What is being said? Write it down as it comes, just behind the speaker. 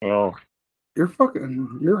Oh,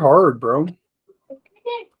 You're hard, bro.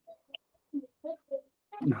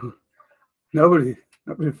 No, nobody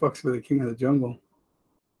fucks with the king of the jungle.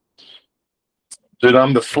 dude,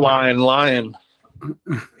 I'm the flying lion.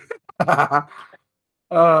 uh,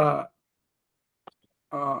 uh,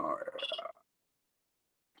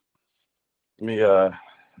 Let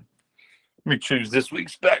me choose this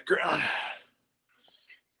week's background.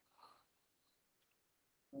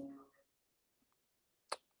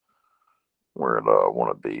 Where do I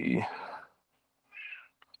want to be?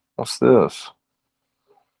 What's this?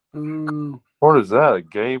 What is that? A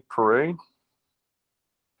gay parade?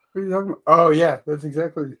 what are you talking about? Oh yeah, that's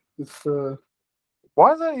exactly. It's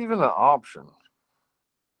Why is that even an option?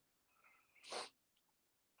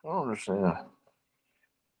 I don't understand.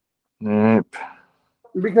 Nope.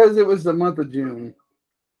 because it was the month of June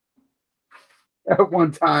at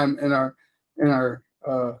one time in our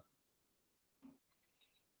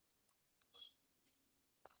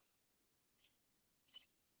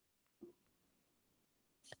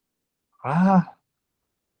Ah,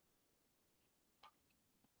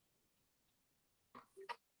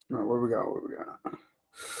 no, what we got? What we got?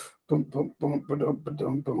 Boom, boom, boom, boom, boom,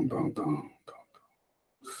 boom, boom, boom, boom.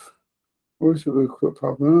 Where should we quit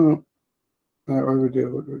popping up? All right, what do we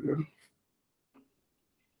do? What do we do?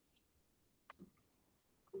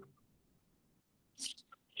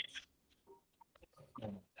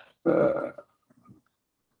 Uh,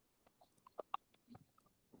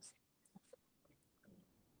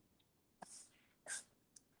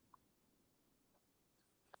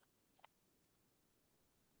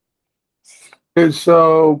 and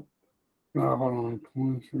so, hold on.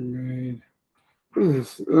 Points were made. What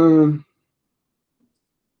is this?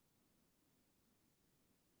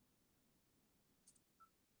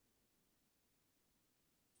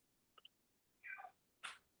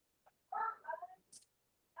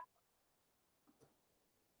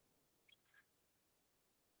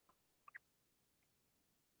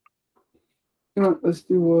 Let's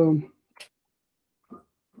do.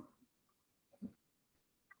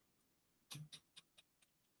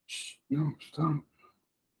 No, stop.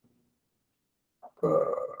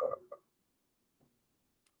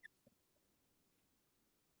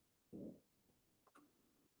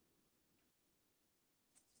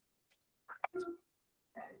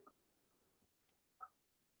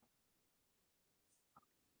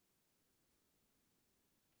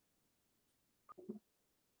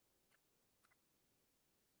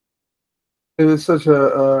 It is such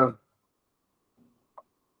a.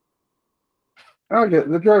 I get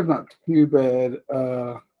the drive's not too bad.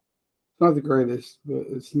 It's not the greatest, but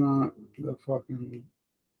it's not the fucking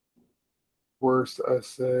worst. I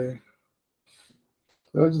say.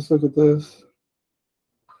 Did I just look at this?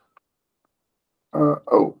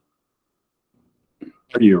 Oh,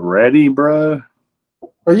 are you ready, bro?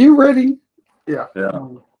 are you ready? Yeah. Yeah.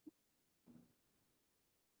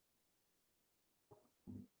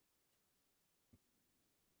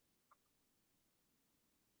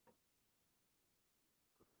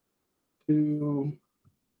 Two.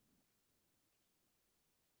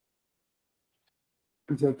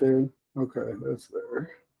 Is that there? Okay, that's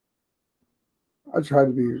there. I tried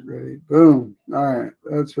to be ready. Boom. All right,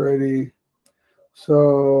 that's ready.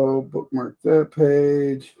 So bookmark that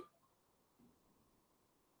page.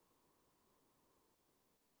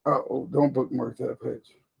 Oh, don't bookmark that page.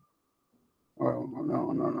 Oh,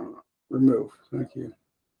 no. Remove. Thank you.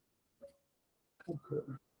 Okay.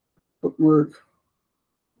 Bookmark.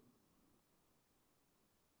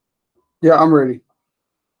 Yeah, I'm ready.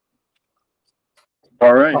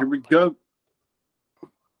 All right, here we go.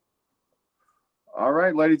 All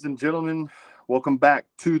right, ladies and gentlemen, welcome back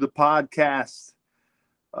to the podcast.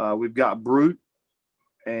 We've got Brute,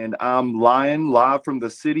 and I'm Lion, live from the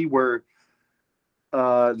city where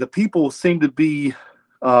the people seem to be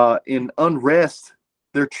in unrest.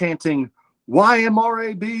 They're chanting,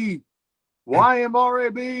 YMRAB,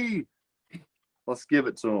 YMRAB. Let's give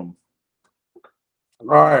it to them. All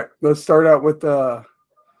right, let's start out with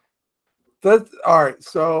that's all right.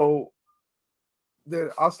 So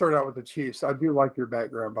I'll start out with the Chiefs. I do like your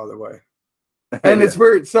background, by the way. And Yeah. it's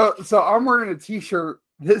weird. So I'm wearing a t-shirt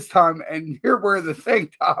this time, and you're wearing the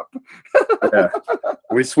tank top. Yeah.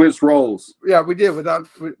 We switched roles. Yeah, we did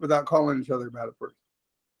without calling each other about it first.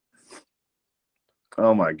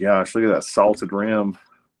 Oh my gosh, look at that salted rim.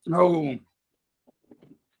 Oh,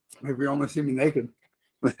 if you only see me naked.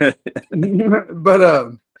 But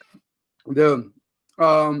the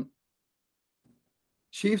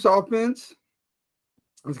Chiefs offense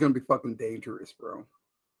is gonna be fucking dangerous, bro.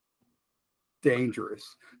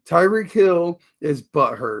 dangerous. Tyreek Hill is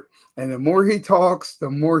butthurt, and the more he talks, the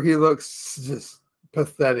more he looks just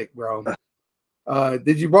pathetic, bro.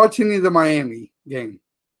 Did you watch any of the Miami game?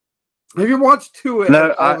 Have you watched Tua?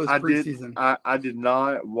 No, all this I preseason? I did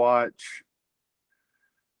not watch.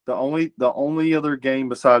 The only other game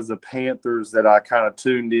besides the Panthers that I kind of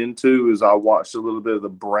tuned into is I watched a little bit of the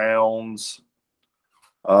Browns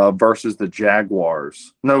versus the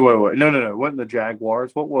Jaguars. No, wait. No. It wasn't the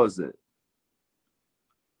Jaguars. What was it?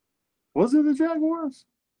 Was it the Jaguars?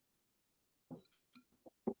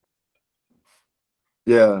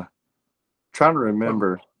 Yeah. Trying to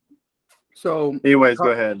remember. So anyways, go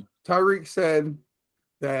ahead. Tyreek said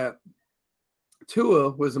that Tua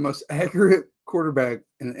was the most accurate quarterback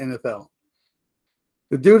in the NFL.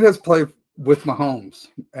 The dude has played with Mahomes,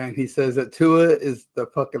 and he says that Tua is the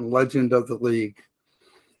fucking legend of the league.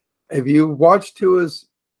 If you watch Tua's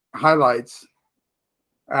highlights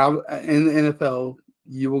out in the NFL,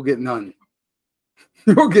 you will get none.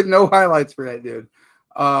 You will get no highlights for that dude.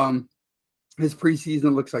 His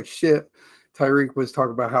preseason looks like shit. Tyreek was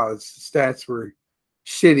talking about how his stats were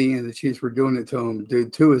shitty and the Chiefs were doing it to him.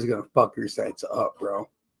 Dude, Tua's going to fuck your stats up, bro.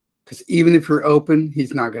 Because even if you're open,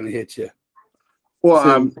 he's not going to hit you.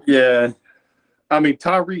 Well, yeah. I mean,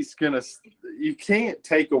 Tyreek's going to – you can't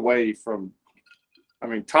take away from – I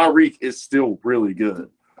mean, Tyreek is still really good.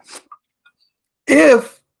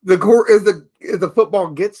 If the football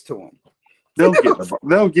gets to him.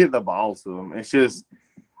 They'll get the balls to him. It's just –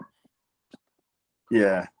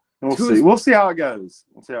 yeah. We'll see. We'll see how it goes.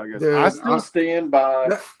 Dude, I still stand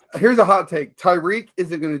by. Here's a hot take: Tyreek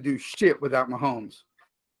isn't going to do shit without Mahomes.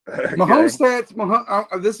 Okay. Mahomes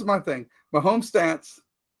stats. This is my thing. Mahomes stats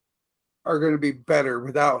are going to be better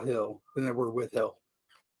without Hill than they were with Hill.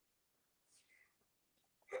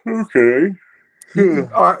 Okay.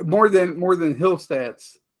 More than Hill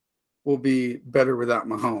stats will be better without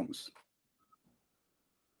Mahomes.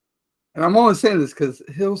 And I'm only saying this because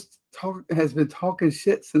Hill's has been talking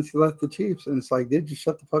shit since he left the Chiefs. And it's like, dude, just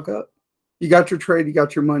shut the fuck up. You got your trade, you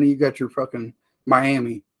got your money, you got your fucking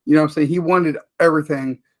Miami. You know what I'm saying? He wanted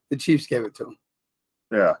everything. The Chiefs gave it to him.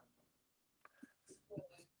 Yeah.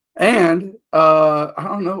 And I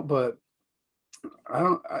don't know, but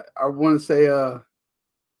I want to say the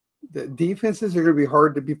defenses are going to be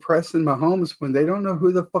hard to be pressing Mahomes when they don't know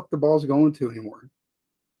who the fuck the ball's going to anymore.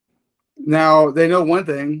 Now, they know one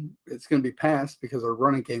thing, it's going to be passed because our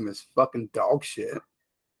running game is fucking dog shit.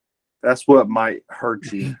 That's what might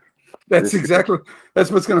hurt you. That's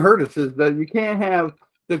what's going to hurt us, is that you can't have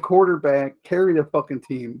the quarterback carry the fucking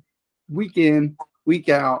team week in, week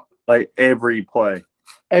out. Like every play.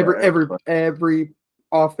 Every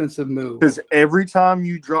offensive move. Because every time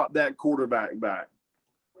you drop that quarterback back,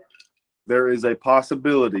 there is a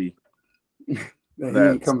possibility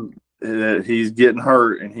that he's getting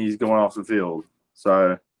hurt and he's going off the field.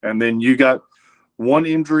 So, and then you got one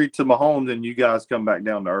injury to Mahomes and you guys come back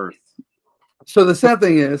down to earth. So the sad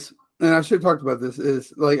thing is, and I should have talked about this,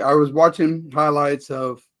 is like I was watching highlights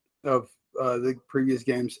of the previous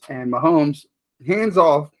games, and Mahomes hands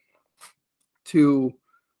off to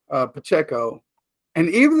Pacheco, and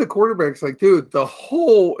even the quarterback's like, dude, the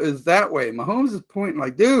hole is that way. Mahomes is pointing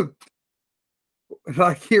like, dude,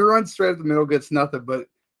 like he runs straight at the middle, gets nothing, but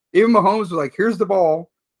even Mahomes was like, here's the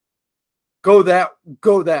ball. Go that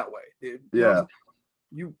way, dude. Yeah.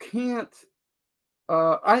 You can't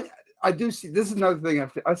I do see, this is another thing I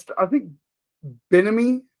think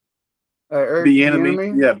Bieniemy,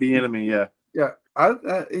 Bieniemy, yeah. Yeah.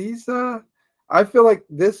 He's I feel like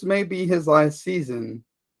this may be his last season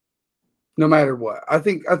no matter what. I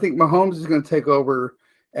think Mahomes is going to take over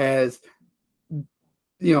as,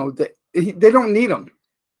 you know, they don't need him.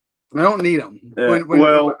 I don't need him. Yeah.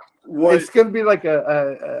 It's going to be like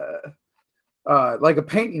a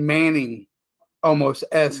Peyton Manning almost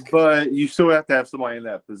esque. But you still have to have somebody in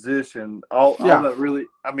that position. All that really,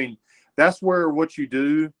 I mean, that's where what you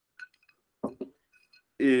do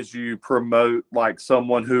is you promote like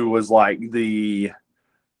someone who was like the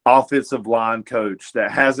offensive line coach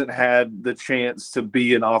that hasn't had the chance to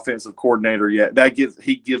be an offensive coordinator yet. They give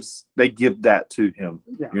that to him.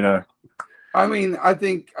 Yeah. You know. I mean, I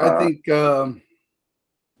think I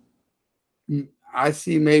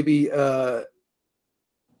see maybe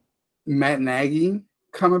Matt Nagy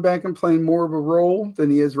coming back and playing more of a role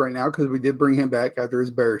than he is right now, because we did bring him back after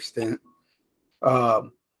his Bears stint.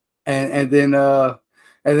 And then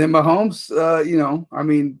Mahomes, you know, I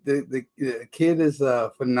mean, the kid is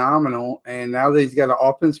phenomenal, and now that he's got an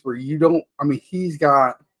offense where he's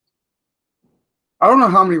got, I don't know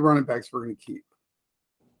how many running backs we're going to keep.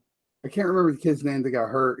 I can't remember the kid's name that got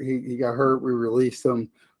hurt. He got hurt. We released him,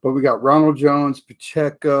 but we got Ronald Jones,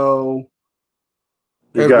 Pacheco,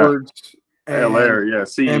 Edwards, and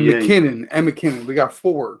CEA. McKinnon. We got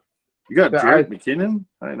 4. You got Jarek McKinnon?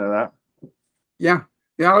 I didn't know that. Yeah.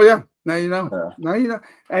 Yeah. Oh yeah. Now you know. Yeah. Now you know.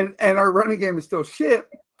 And our running game is still shit.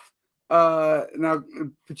 Now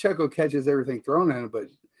Pacheco catches everything thrown at him, but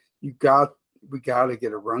we got to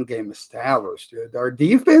get a run game established, dude. Our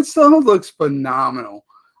defense though looks phenomenal.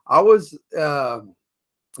 I was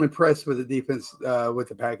impressed with the defense with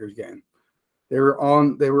the Packers game. They were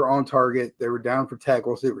on target. They were down for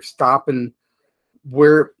tackles. They were stopping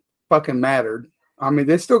where it fucking mattered. I mean,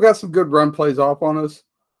 they still got some good run plays off on us,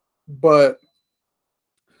 but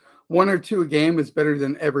 1 or 2 a game is better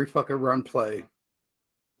than every fucking run play.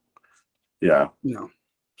 Yeah. You know.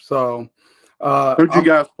 So who'd you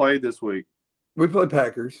guys play this week? We played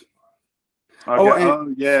Packers.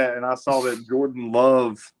 Okay. Yeah, and I saw that Jordan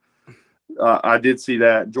Love. I did see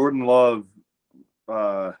that Jordan Love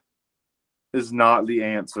is not the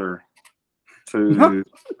answer to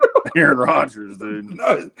Aaron Rodgers, dude.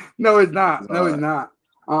 No, it's not. No, it's not.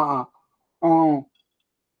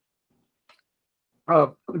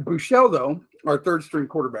 Bouchel, though, our 3rd string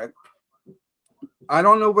quarterback. I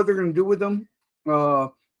don't know what they're going to do with him.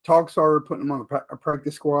 Talks are putting him on a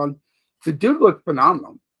practice squad. The dude looks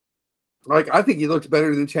phenomenal. Like, I think he looks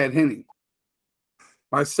better than Chad Henne.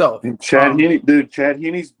 Myself. Chad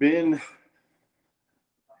Henne's been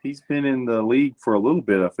in the league for a little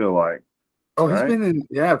bit, I feel like. Oh, he's been in,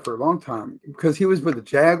 for a long time because he was with the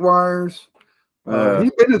Jaguars.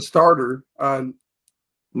 He's been a starter.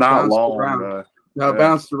 Not long.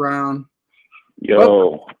 Bounced around.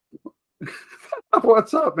 Yo.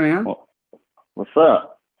 What's up, man? What's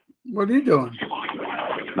up? What are you doing?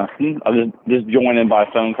 Nothing. I'm just joining by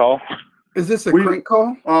phone call. Is this a crank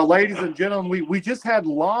call? Ladies and gentlemen, we just had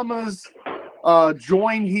Llamas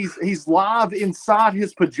join. He's live inside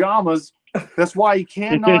his pajamas. That's why he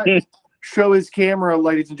cannot show his camera,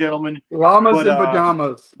 ladies and gentlemen. Llamas in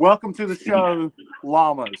pajamas. Welcome to the show,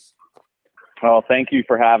 Llamas. Oh, thank you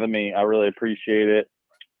for having me. I really appreciate it.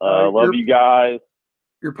 Love you guys.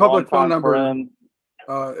 Your public phone number friend.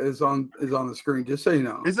 is on the screen, just so you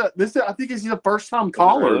know. I think he's the first time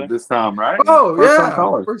caller this time, right? Oh, first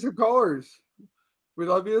time callers. We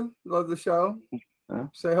love you. Love the show. Yeah.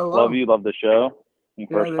 Say hello. Love you. Love the show.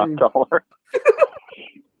 First time caller.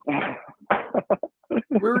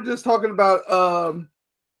 We were just talking about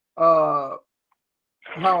how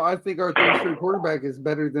I think our 3rd string quarterback is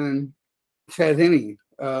better than Chad Henne,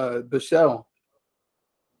 Bouchel.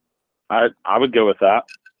 I would go with that.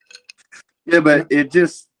 Yeah, but it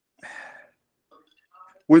just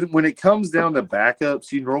when it comes down to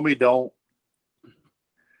backups, you normally don't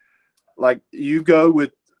like you go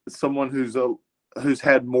with someone who's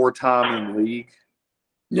had more time in the league.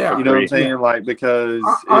 Yeah, you know what I'm saying? Like because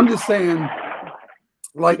I'm just saying,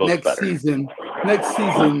 like next season.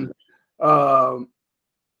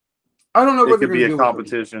 I don't know what it could be a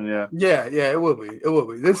competition. Yeah, it will be. It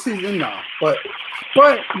will be this season, no. But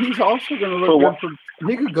he's also going to look good for.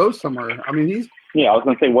 He could go somewhere. I mean, I was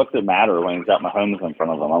going to say, what's it matter when he's got Mahomes in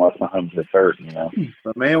front of him? Unless Mahomes gets hurt, you know.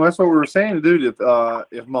 But man, that's what we were saying, dude. If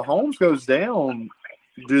Mahomes goes down,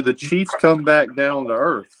 do the Chiefs come back down to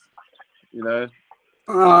earth? You know.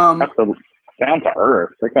 That's down to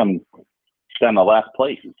earth. They come down to last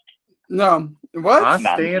place. No. What? I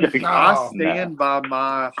stand by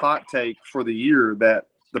my hot take for the year that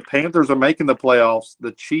the Panthers are making the playoffs.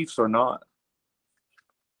 The Chiefs are not.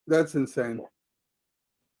 That's insane.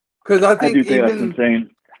 Because I think that's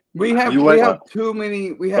insane. We have too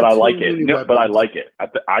many. But I like it. No, but I like it.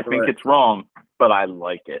 I think it's wrong, but I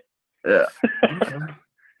like it. Yeah.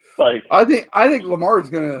 Like I think Lamar's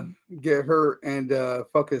gonna get hurt and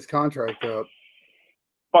fuck his contract up.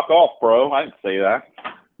 Fuck off, bro. I didn't say that.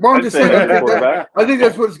 Well, I'm just saying. I think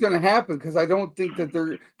that's what's going to happen because I don't think that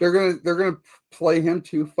they're gonna play him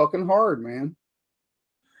too fucking hard, man.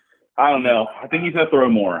 I don't know. I think he's gonna throw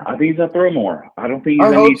more. I don't think he's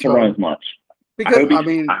gonna need to run as much. Because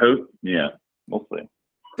I hope. Yeah, we'll see.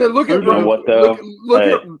 Look at what though.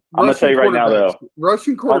 I'm gonna tell you right now though.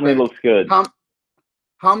 Russian quarterback looks good.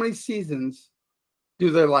 How many seasons do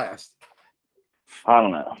they last? I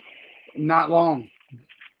don't know. Not long.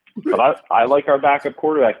 But I like our backup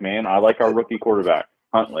quarterback, man. I like our rookie quarterback,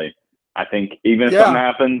 Huntley. I think even if something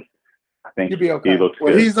happens, I think he looks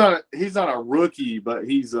good. He's not a rookie, but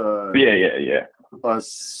he's a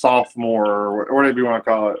sophomore or whatever you want to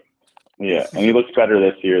call it. Yeah, and he looks better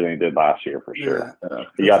this year than he did last year for sure. Yeah.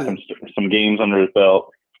 He got some games under his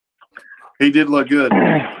belt. He did look good.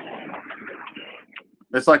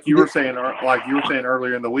 It's like you were saying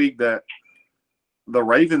earlier in the week that the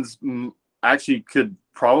Ravens actually could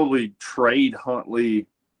probably trade Huntley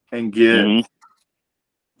and get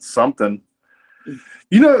something.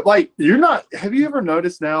 You know, like have you ever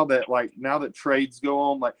noticed now that trades go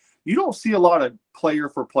on, like you don't see a lot of player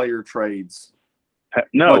for player trades.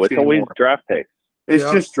 No, it's always draft picks. It's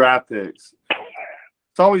just draft picks.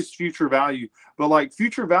 It's always future value. But like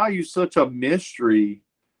future value is such a mystery.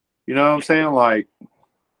 You know what I'm saying? Like,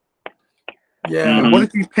 what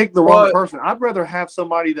if you pick the wrong person? I'd rather have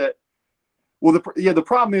somebody that the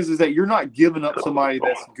problem is that you're not giving up somebody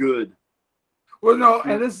that's good. Well, no,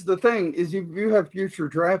 and this is the thing, is you have future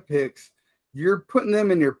draft picks, you're putting them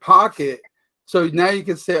in your pocket, so now you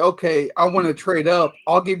can say, okay, I want to trade up.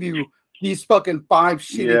 I'll give you these fucking 5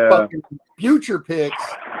 shitty fucking future picks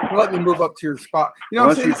and let me move up to your spot. You know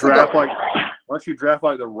what I'm saying? Once you draft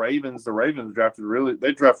like the Ravens draft really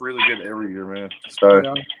good every year, man. So,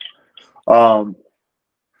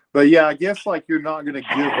 but yeah, I guess like you're not going to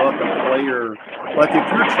give up a player. Like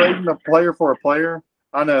if you're trading a player for a player,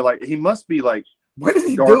 I know, like he must be like, what does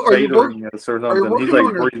he do? Are you working, or something? He's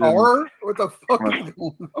like breathing. Car? What the fuck is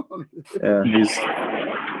going on? Yeah,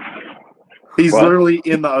 he's literally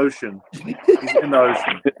in the ocean. He's in the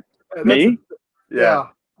ocean. Me? Yeah.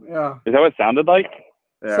 Is that what it sounded like?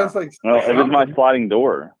 Yeah. Sounds like no, it was my sliding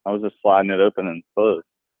door. I was just sliding it open and closed.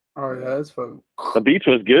 Oh yeah, that's fun. The beach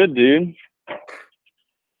was good, dude.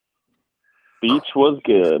 Beach was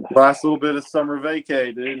good. Last little bit of summer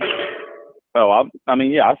vacay, dude. Oh, I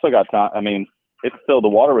mean, yeah, I still got time. I mean, it's still, the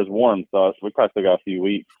water was warm, so we probably still got a few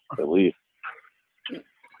weeks at least.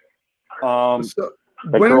 So,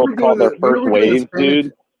 the girls caught their first waves,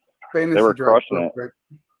 dude. They were crushing it.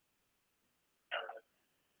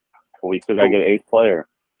 We still got to get 8th player.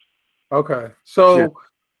 Okay, so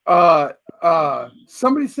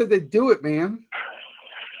somebody said they'd do it, man.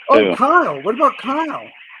 Oh, Ew. Kyle. What about Kyle?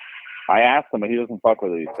 I asked him, but he doesn't fuck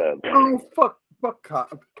with it, he said. Oh, fuck Kyle.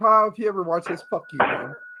 Kyle, if you ever watch this, fuck you,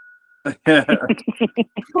 man.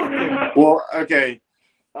 Well, okay.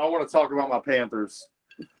 I want to talk about my Panthers.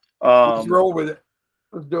 Let's roll with it.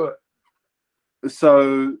 Let's do it.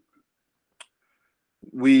 So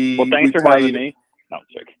thanks for having me. No,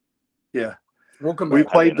 check. Yeah. We'll come back. We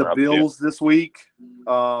played the Bills this week.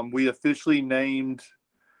 We officially named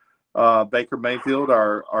Baker Mayfield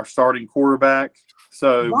our starting quarterback.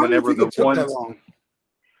 So whenever the ones,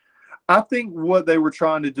 I think what they were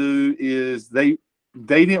trying to do is they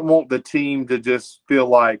didn't want the team to just feel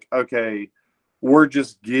like, okay, we're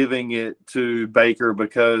just giving it to Baker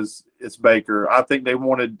because it's Baker. I think they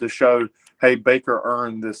wanted to show, hey, Baker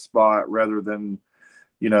earned this spot rather than,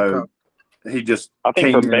 he just. I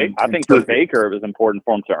think for Baker, it was important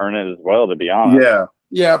for him to earn it as well, to be honest.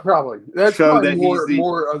 Yeah, probably. That's probably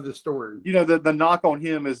more of the story. You know, the knock on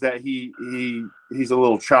him is that he's a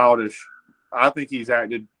little childish. I think he's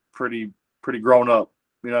acted pretty grown up,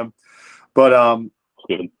 But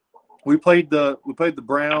we played the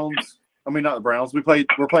Browns. I mean, not the Browns. We're playing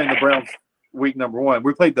the Browns week number 1.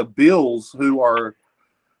 We played the Bills, who are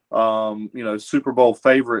Super Bowl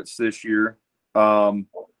favorites this year.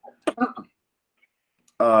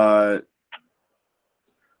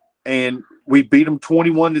 And we beat them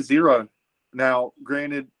 21-0. Now,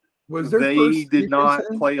 granted, they did not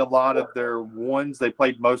play a lot of their ones. They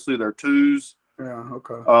played mostly their 2s. Yeah,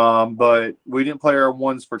 okay. But we didn't play our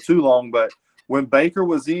 1s for too long. But when Baker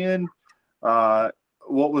was in, what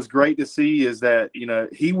was great to see is that,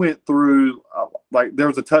 he went through, there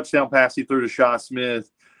was a touchdown pass he threw to Shaw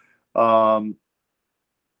Smith where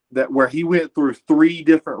he went through 3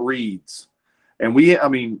 different reads. And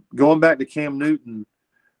going back to Cam Newton,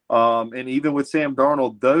 and even with Sam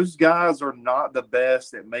Darnold, those guys are not the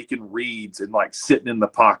best at making reads and sitting in the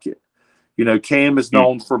pocket. Cam is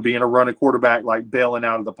known for being a running quarterback, bailing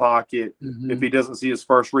out of the pocket. If he doesn't see his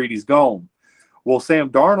first read, he's gone. Well, Sam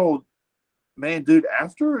Darnold, man, dude,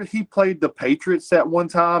 after he played the Patriots that one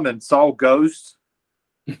time and saw ghosts,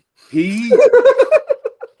 he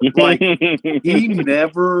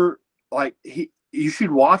never you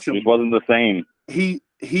should watch him. He wasn't the same. He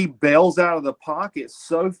bails out of the pocket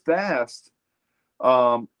so fast,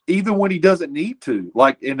 even when he doesn't need to.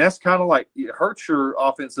 And that's kind of it hurts your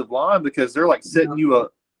offensive line because they're setting you a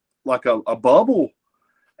bubble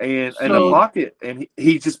and a pocket, and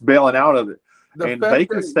he's just bailing out of it. And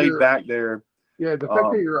Baker stayed back there. Yeah, the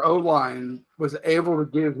fact that your O-line was able to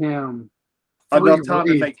give him enough time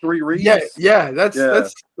to make 3 reads.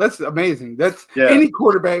 That's amazing. Any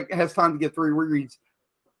quarterback has time to get 3 reads.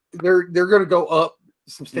 They're going to go up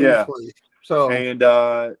substantially. Yeah. So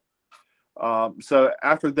so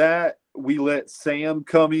after that, we let Sam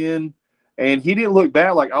come in And he didn't look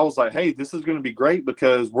bad. Like, I was like, hey, this is going to be great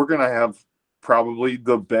because we're going to have probably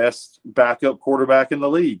the best backup quarterback in the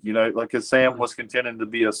league. You know, like, because Sam was contending to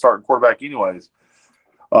be a starting quarterback anyways.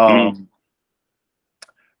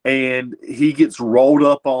 And he gets rolled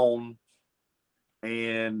up on,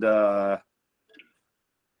 and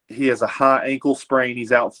he has a high ankle sprain.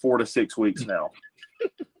 He's out 4 to 6 weeks now.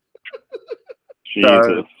 Jesus.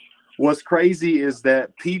 So what's crazy is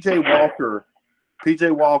that PJ Walker,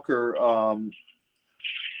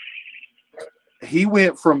 he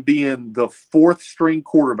went from being the 4th string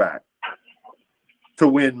quarterback to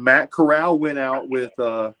when Matt Corral went out with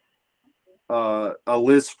a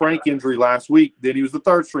Liz Frank injury last week. Then he was the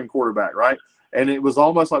 3rd string quarterback, right? And it was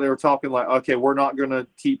almost like they were talking like, okay, we're not going to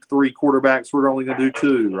keep 3 quarterbacks. We're only going to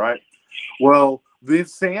do 2, right? Well, then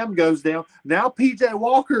Sam goes down. Now PJ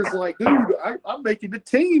Walker's like, dude, I'm making the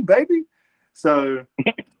team, baby. So,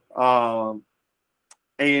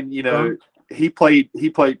 and you know,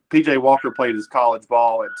 PJ Walker played his college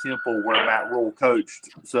ball at Temple where Matt Rule coached.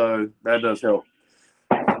 So that does help.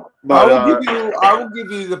 But I will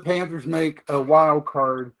give you the Panthers make a wild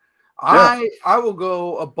card. Yeah. I will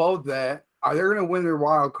go above that. They're going to win their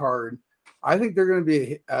wild card. I think they're going to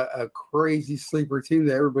be a crazy sleeper team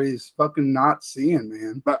that everybody's fucking not seeing,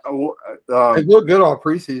 man. But they look good all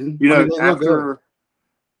preseason. You know,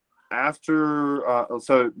 after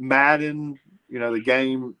so Madden, you know, the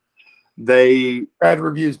game, they bad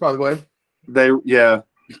reviews, by the way. They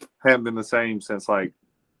haven't been the same since like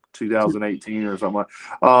 2018 or something.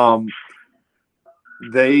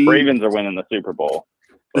 They Ravens are winning the Super Bowl.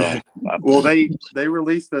 So well, they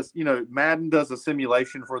released this. You know, Madden does a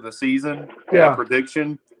simulation for the season,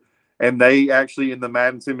 prediction, and they actually in the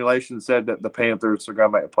Madden simulation said that the Panthers are going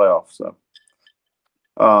to make the playoffs. So,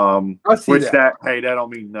 that don't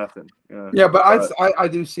mean nothing. But I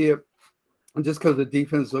do see it just because the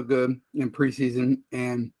defense looked good in preseason,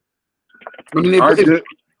 and I mean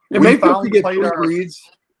it may feel to get 3 reads.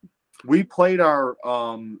 We played our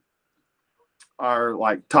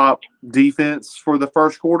like top defense for the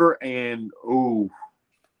first quarter, and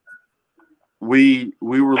we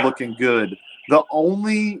were looking good. The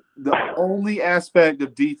only aspect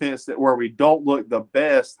of defense where we don't look the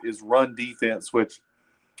best is run defense, which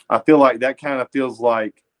I feel like that kind of feels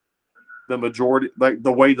like the majority, like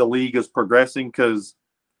the way the league is progressing, because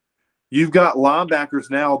you've got linebackers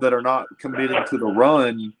now that are not committing to the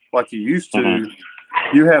run like you used to. Mm-hmm.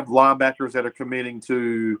 You have linebackers that are committing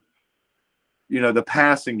to, you know, the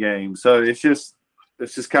passing game. So it's just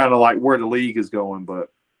kind of like where the league is going. But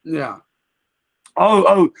yeah.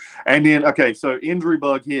 And then so injury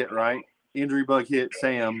bug hit, right? Injury bug hit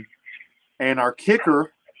Sam, and our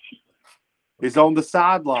kicker is on the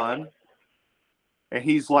sideline, and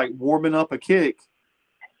he's like warming up a kick,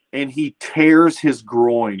 and he tears his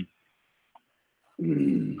groin.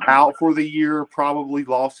 Out for the year, probably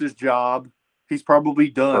lost his job. He's probably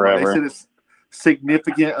done. Forever. They said it's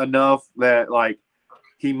significant enough that like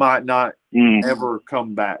he might not ever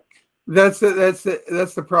come back. That's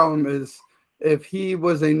the problem is if he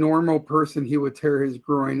was a normal person, he would tear his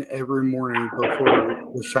groin every morning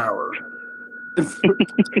before the shower.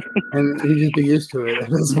 And he'd just be used to it at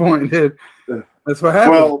this point, dude. That's what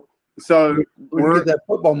happened. Well, so we get that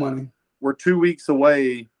football money. We're 2 weeks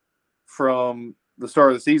away from the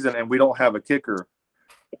start of the season, and we don't have a kicker.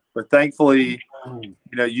 But thankfully, you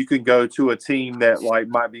know, you can go to a team that like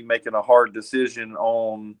might be making a hard decision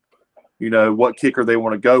on, you know, what kicker they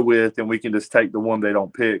want to go with, and we can just take the one they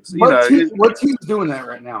don't pick. So, what team's doing that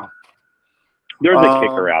right now? There's a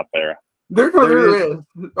kicker out there. There is.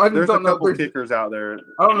 There's a couple kickers out there.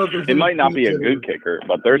 I don't know if there's. It might not be a good kicker,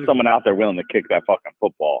 but there's someone out there willing to kick that fucking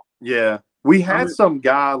football. Yeah, we had some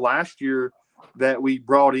guy last year that we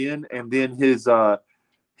brought in, and then his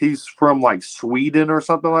he's from like Sweden or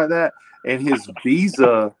something like that, and his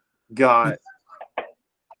visa got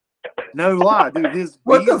no lie, dude. His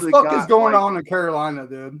what the fuck got, is going on in Carolina,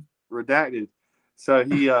 dude? Redacted. So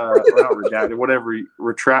he not redacted, whatever I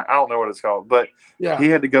don't know what it's called, but he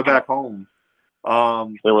had to go back home.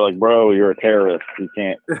 They were like, bro, you're a terrorist. You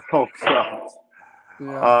can't. Oh god.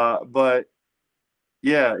 Yeah. But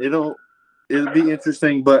yeah, it'll be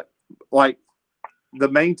interesting. But like the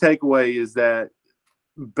main takeaway is that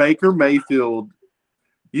Baker Mayfield,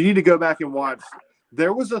 you need to go back and watch.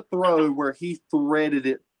 There was a throw where he threaded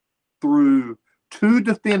it through 2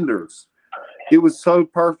 defenders. It was so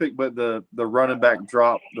perfect, but the running back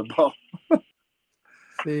dropped the ball.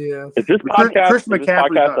 Is this podcast? Chris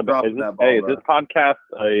McCaffrey's not dropping that ball. Hey, is this podcast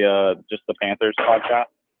just the Panthers podcast?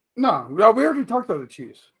 No, we already talked about the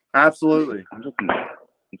Chiefs. Absolutely.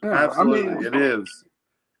 Absolutely, it is.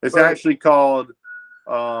 It's actually called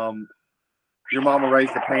Your mama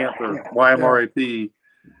raised a panther. YMRAP.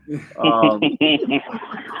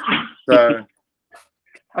 So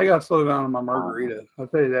I gotta slow down on my margarita. I'll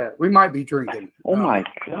tell you that. We might be drinking. Oh my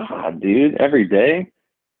god, dude! Every day.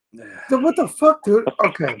 So what the fuck, dude?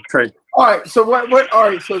 Okay. Trey. All right. So what? All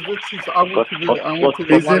right. So this is. I went to the.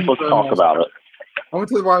 Let's talk about it. I went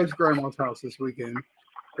to the wife's grandma's house this weekend.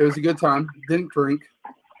 It was a good time. Didn't drink.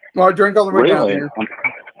 Well, I drank all the way down there.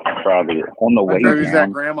 I'm proud of you. On the way down.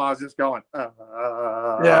 That grandma's just going. Yeah,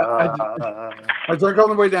 I drank all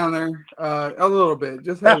the way down there. A little bit.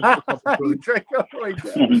 Just had a couple. You drank all the way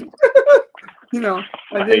down. You know,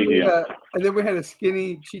 and then we had a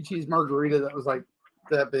skinny cheese margarita that was like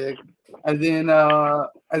that big, and then I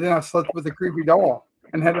slept with a creepy doll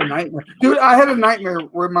and had a nightmare. Dude, I had a nightmare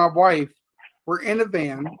where my wife, we're in a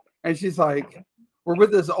van, and she's like, we're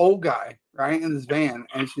with this old guy, right, in this van,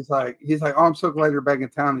 and he's like, oh, I'm so glad you're back in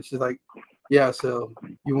town, and she's like, yeah, so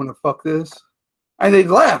you want to fuck this? And they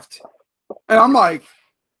left, and I'm like,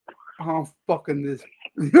 oh, I'm fucking this.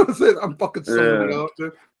 You know what I'm saying? I'm fucking somebody else.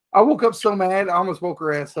 I woke up so mad, I almost woke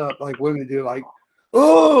her ass up like women do, like,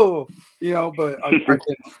 oh, you know, but I didn't.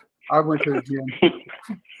 I went to the gym.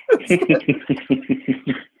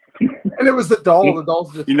 And it was the doll. The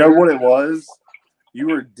doll's just. You know what it was? You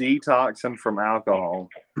were detoxing from alcohol.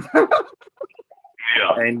 Yeah.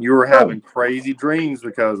 And you were having crazy dreams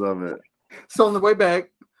because of it. So on the way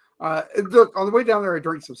back, look, on the way down there, I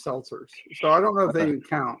drank some seltzers. So I don't know if they even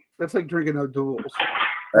count. That's like drinking O'Doul's.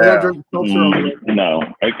 Yeah. No,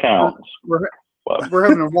 it counts. We're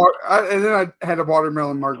having a water, and then I had a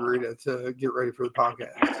watermelon margarita to get ready for the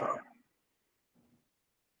podcast. So.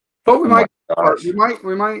 But we might,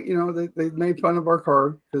 you know, they made fun of our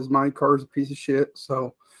car because my car is a piece of shit.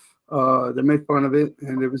 So they made fun of it,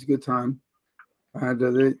 and it was a good time.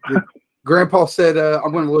 And Grandpa said,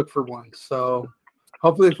 I'm going to look for one. So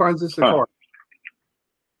hopefully he finds us a car.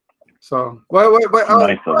 So,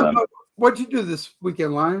 what'd you do this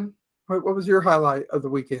weekend, Lion? What was your highlight of the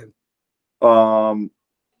weekend? I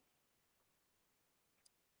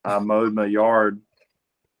mowed my yard.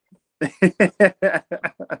 Okay.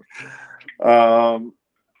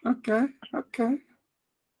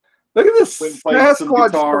 Look at this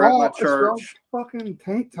Sasquatch at my church. Fucking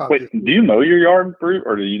tank top. Wait, do you mow your yard, Brute,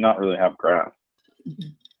 or do you not really have grass?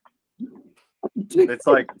 It's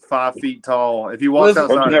like 5 feet tall. If you walk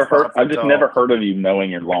outside, I've just never heard of you mowing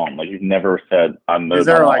your lawn. Like you've never said I'm mowing. Is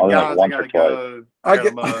there like guys? Once or twice. I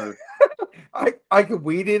could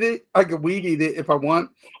weed eat it. I could weed eat it if I want,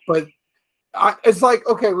 but it's like,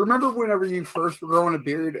 okay, remember whenever you first were growing a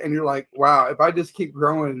beard and you're like, wow, if I just keep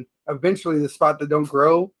growing, eventually the spot that don't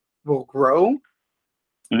grow will grow.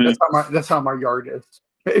 Mm-hmm. That's how my yard is.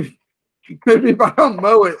 Maybe if I don't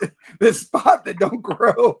mow it, the spot that don't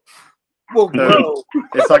grow will grow.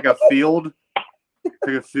 It's like a field.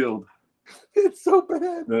 It's so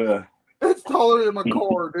bad. Yeah. It's taller than my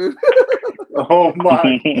car, dude. Oh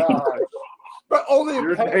my gosh. But only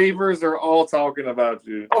your neighbors are all talking about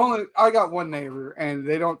you. I got one neighbor, and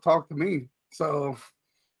they don't talk to me, so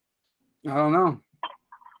I don't know.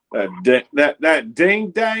 That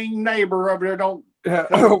ding dang neighbor over there don't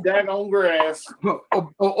dang on grass.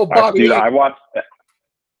 Bobby, dude, I watched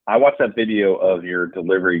that video of your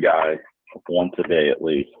delivery guy once a day at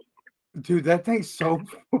least. Dude, that thing's so.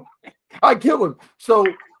 I kill him. So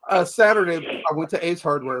Saturday, I went to Ace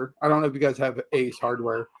Hardware. I don't know if you guys have Ace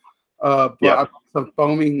Hardware. But I bought some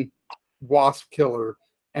foaming wasp killer,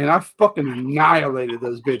 and I fucking annihilated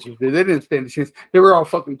those bitches, dude. They didn't stand a chance. They were all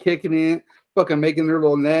fucking kicking in, fucking making their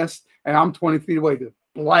little nest, and I'm 20 feet away, just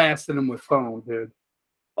blasting them with foam, dude.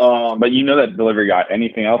 But you know that delivery guy,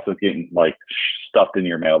 anything else is getting like stuffed in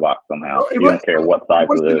your mailbox somehow. You don't care what size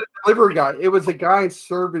it is. Delivery guy. It was a guy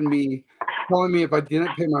serving me, telling me if I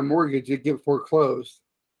didn't pay my mortgage, it'd get foreclosed.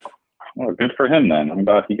 Well, good for him then. I'm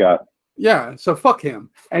glad he got. Yeah, so fuck him.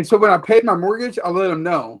 And so when I paid my mortgage, I let him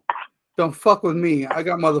know, don't fuck with me. I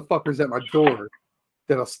got motherfuckers at my door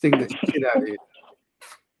that'll sting the shit out of you.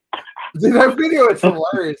 Dude, that video is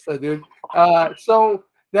hilarious, though, dude. So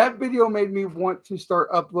that video made me want to start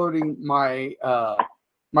uploading my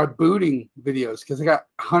my booting videos because I got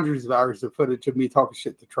hundreds of hours of footage of me talking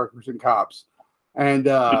shit to truckers and cops, and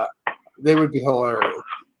they would be hilarious.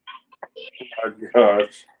 Oh my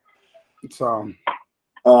gosh! So.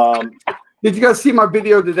 Did you guys see my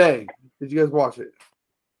video today? Did you guys watch it?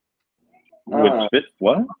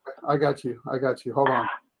 What? I got you. Hold on.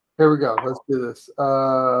 Here we go. Let's do this.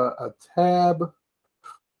 A tab.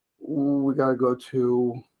 Ooh, we gotta go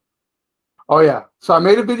to. Oh yeah. So I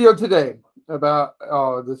made a video today about.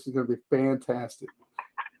 Oh, this is gonna be fantastic.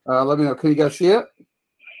 Let me know. Can you guys see it?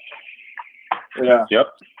 Yeah. Yep.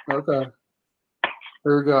 Okay.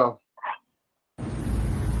 Here we go.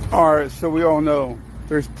 All right, so we all know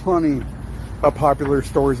there's plenty of popular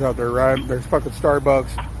stores out there, right? There's fucking Starbucks,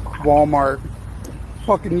 Walmart,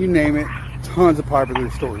 fucking you name it, tons of popular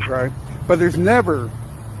stores, right? But there's never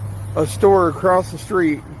a store across the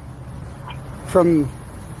street from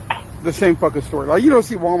the same fucking store. Like, you don't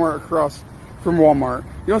see Walmart across from Walmart.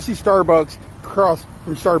 You don't see Starbucks across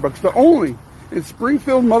from Starbucks. But only in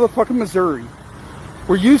Springfield, motherfucking Missouri,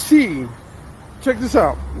 where you see, check this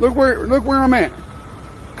out. Look where I'm at.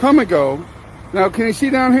 Come and Go. Now, can you see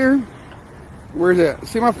down here? Where's that?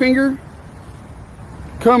 See my finger?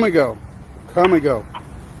 Come and Go. Come and Go.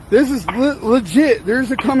 This is legit. There's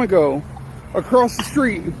a Come and Go across the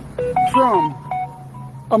street from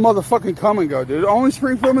a motherfucking Come and Go, dude. Only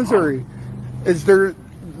Springfield, Missouri is there.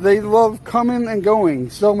 They love coming and going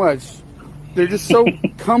so much. They're just so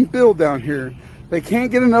cum filled down here. They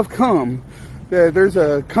can't get enough cum. There's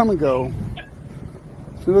a Come and Go.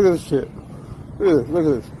 So look at this shit. Look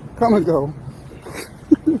at this. Come and Go.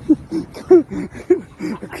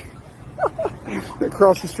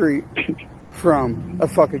 Across the street from a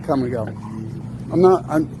fucking Come and Go.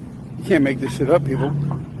 You can't make this shit up, people.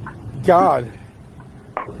 God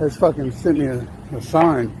has fucking sent me a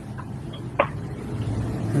sign.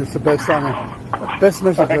 And it's the best sign, best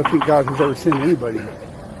message I think God has ever sent anybody.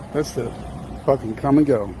 That's the fucking Come and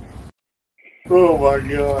Go. Oh my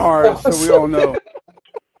God. All right, so we all know.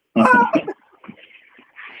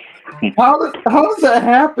 How does that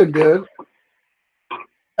happen, dude?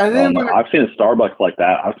 And then I've seen a Starbucks like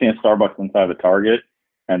that. I've seen a Starbucks inside of a Target,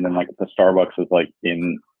 and then like the Starbucks is like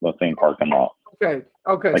in the same parking lot. Okay.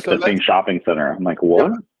 Like so the same shopping center. I'm like, what?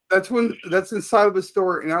 Yeah, that's inside of a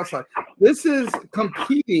store and outside. This is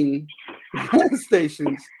competing gas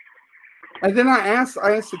stations. And then I asked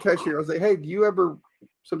the cashier, I was like, hey, do you ever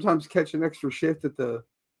sometimes catch an extra shift at the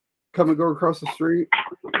Come and Go across the street?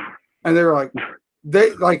 And they were like,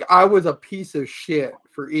 I was a piece of shit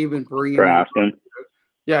for even bringing it. Asking.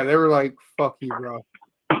 Yeah, they were like, fuck you, bro.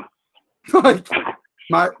 Like,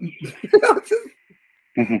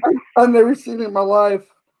 I've never seen it in my life.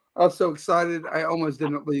 I was so excited, I almost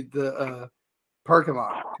didn't leave the parking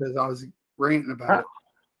lot because I was ranting about it.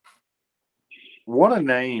 What a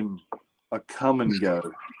name, a Come and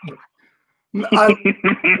Go. And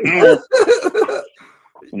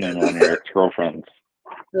then one of your ex-girlfriends.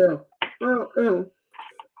 Yeah.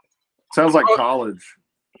 Sounds like college.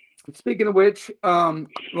 Speaking of which, Lion,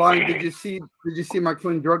 did you see my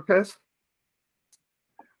clean drug test?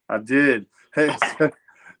 I did. Hey,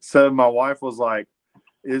 so my wife was like,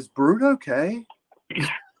 "Is Brute okay?" And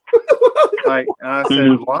I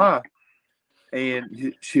said, "Why?"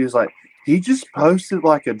 And she was like, "He just posted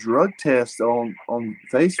like a drug test on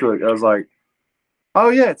Facebook." I was like, "Oh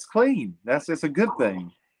yeah, it's clean. That's a good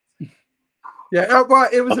thing." Yeah, well,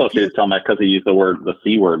 it was. I thought she was telling that because he used the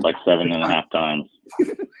C word like 7.5 times.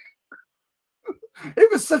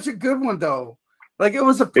 It was such a good one though. Like it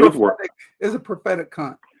was a prophetic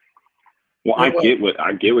cunt. Well, I get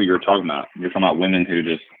what you're talking about. You're talking about women who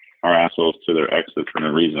just are assholes to their exes for no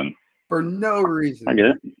reason. For no reason. I get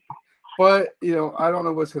it. But I don't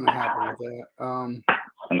know what's gonna happen with that.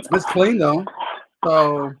 It's clean though.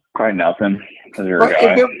 So probably nothing.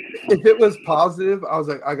 If it was positive, I was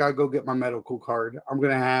like, I gotta go get my medical card. I'm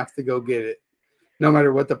gonna have to go get it, no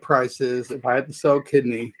matter what the price is. If I had to sell a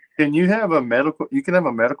kidney, can you have a medical? You can have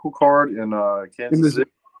a medical card in Kansas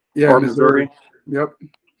City, or Missouri. Yep.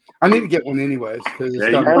 I need to get one anyways because it's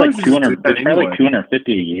probably like 200. It's probably like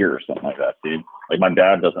 250 a year or something like that, dude. Like my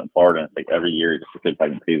dad does it in Florida, and it's like every year just to see if I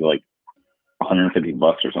can pay like $150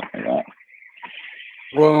 or something like that.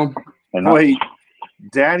 Well, wait,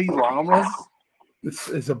 Daddy Llamas?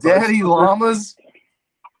 It's a Daddy Llamas?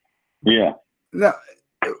 Yeah. No,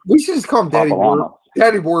 we should just call him Daddy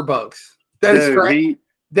Warbucks.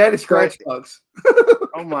 Daddy Scratch Bugs.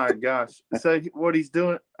 Oh my gosh. So what he's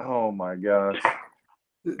doing? Oh my gosh.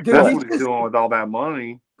 Dude, that's what he's doing with all that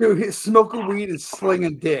money. Dude, he's smoking weed and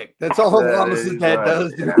slinging dick. That's all Llamas' dad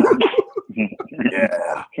does. Dude.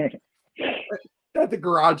 Yeah. At the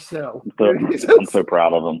garage sale. I'm so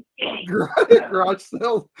proud of him. Garage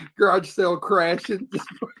sale crashing.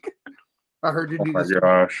 I heard you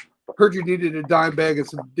heard you needed a dime bag and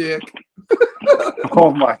some dick.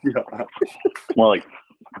 Oh my god. More like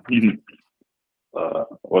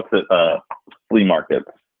what's it? Flea market.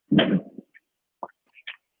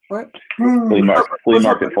 What? Flea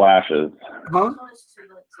market flashes. Huh?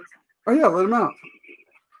 Oh yeah, let him out.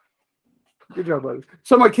 Good job, buddy.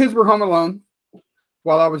 So my kids were home alone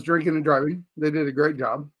while I was drinking and driving. They did a great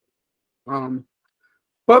job.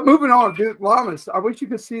 But moving on, dude, Llamas. I wish you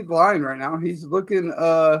could see the Lion right now. He's looking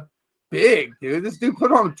big, dude. This dude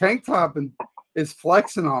put on a tank top and is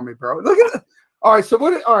flexing on me, bro. Look at it. All right, so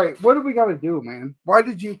what? All right, what do we got to do, man? Why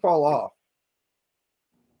did you fall off?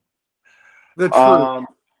 The truth.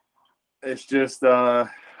 It's just I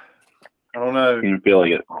don't know. You feel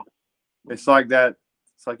like it. It's like that.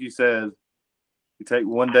 It's like you said. You take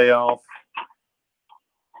one day off,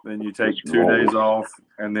 then you take 2 days off,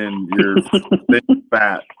 and then you're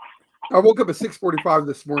fat. I woke up at 6:45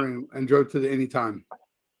 this morning and drove to the Anytime.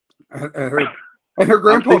 And her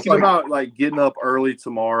grandpa's I'm thinking about like getting up early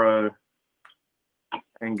tomorrow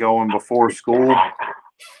and going before school.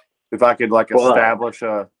 If I could like establish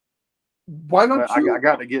a. Why don't you? I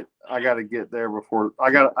got to get there before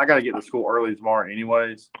I got to get to school early tomorrow,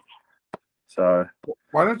 anyways. So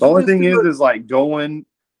why don't you? The only thing is like going,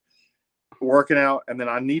 working out, and then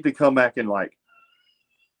I need to come back and like,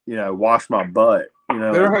 wash my butt. They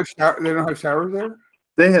don't have showers there.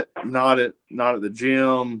 They had not at the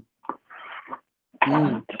gym.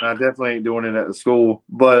 I definitely ain't doing it at the school,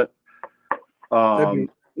 but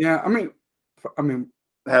yeah, I mean,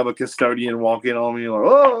 have a custodian walk in on me like,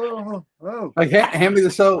 oh. Like, hand me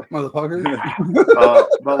the soap, motherfucker.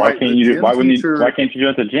 But why like, can't you do? Why can't you do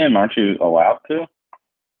it at the gym? Aren't you allowed to?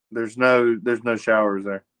 There's no showers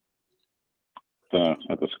there.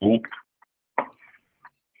 At the school.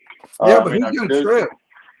 Yeah, but he's gonna trip.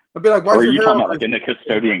 I'd be like, why are you talking about like in the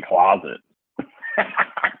custodian closet?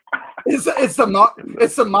 It's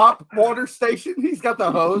the mop water station. He's got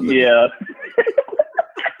the hose. Yeah.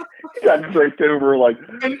 Got draped over like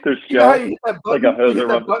there's like a hose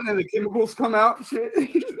around. Button and the chemicals come out and shit.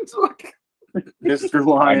 It's like Mr.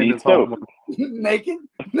 Lion is home. Naked.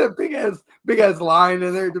 That big ass lion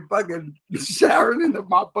in there, the fucking showering in the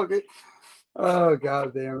mop bucket. Oh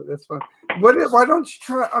god damn it, that's fun. Why don't you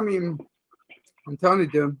try? I mean, I'm telling you,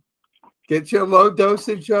 Jim, get you a low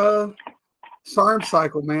dosage SARM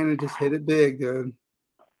cycle, man, and just hit it big, dude.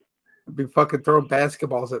 I'd be fucking throwing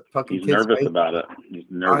basketballs at fucking He's kids. nervous about it. He's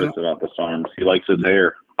nervous about the SARMs. He likes his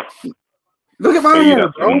hair. Look at my hair,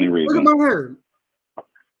 bro. Look at my hair.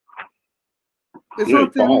 It's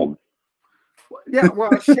not bald. Yeah, well,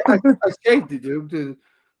 I shaved it, dude,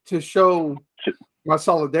 to show my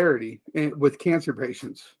solidarity with cancer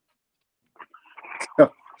patients.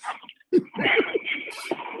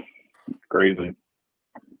 Crazy.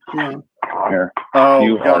 Yeah. Here.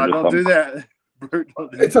 Oh God! Don't do that.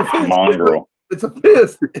 It's a fist. Mongrel. It's a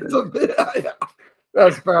fist. It's a fist.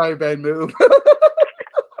 That's probably a bad move.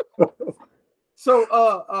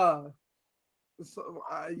 So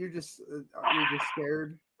you're just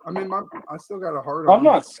scared. I mean, I still got a heart on. I'm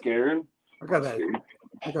not scared. I got that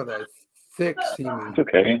thick semen. It's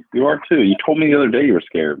okay. You are too. You told me the other day you were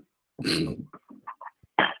scared. I'm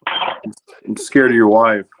scared of your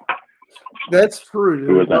wife. That's true, dude.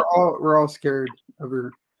 Who is that? We're all scared of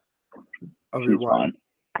your wife. Fine.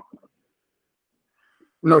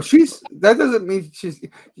 No, that doesn't mean she's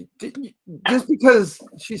just because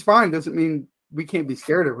she's fine doesn't mean we can't be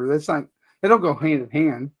scared of her. That's not, they don't go hand in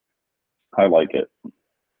hand. I like it.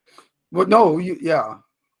 Well, no, yeah.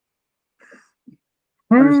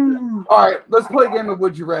 All right, let's play a game of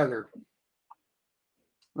Would You Rather.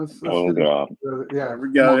 Let's God. Yeah,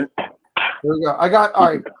 we got it. Here we go. All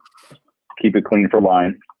right. Keep it clean for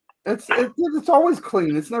Lion. It's always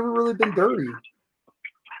clean. It's never really been dirty.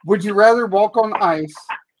 Would you rather walk on ice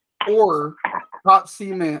or hot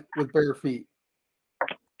cement with bare feet?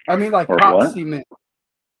 I mean, like hot what? cement.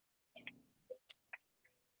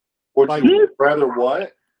 Would you rather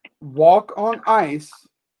what? Walk on ice,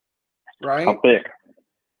 right? How thick?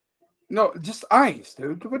 No, just ice,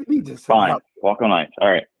 dude. What do you mean just fine? Walk on ice. All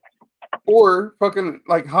right. Or fucking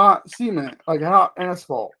like hot cement, like hot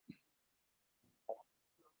asphalt.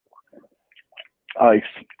 Ice.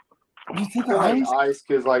 You think ice?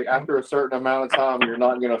 Because like after a certain amount of time, you're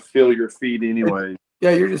not gonna feel your feet anyway.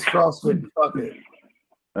 Yeah, you're just frostbitten. Fuck it.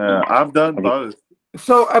 I've done both.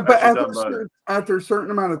 So, but after a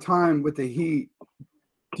certain amount of time with the heat,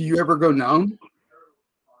 do you ever go numb?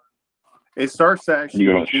 It starts to actually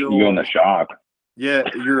you go in the shock. Yeah,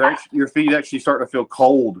 your feet actually start to feel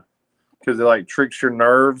cold because it like tricks your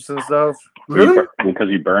nerves and stuff. Really? Because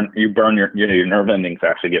you burn your nerve endings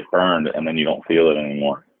actually get burned, and then you don't feel it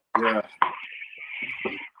anymore. Yeah.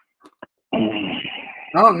 I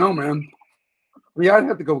don't know, man. Yeah, I'd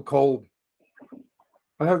have to go cold.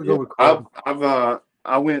 I'd have to go with cold.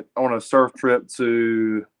 I went on a surf trip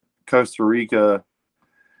to Costa Rica,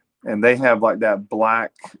 and they have like that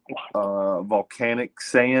black volcanic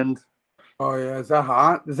sand. Oh yeah, is that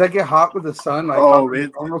hot? Does that get hot with the sun? Like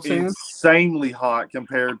it's insanely hot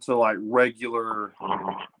compared to like regular,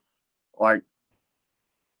 like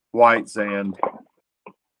white sand.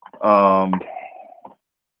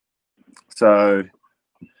 So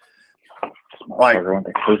like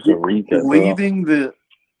leaving the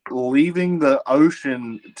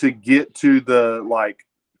ocean to get to the like,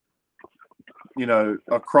 you know,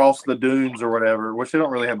 across the dunes or whatever, which they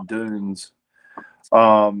don't really have dunes.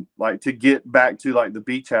 Like to get back to like the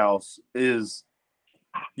beach house is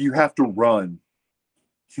you have to run.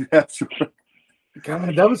 You have to run.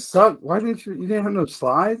 God, that would suck. Why didn't you didn't have no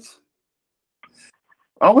slides?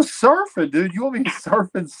 I was surfing, dude. You want me to surf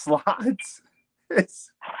in slides? You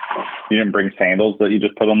didn't bring sandals that you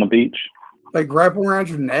just put on the beach? Like wrap around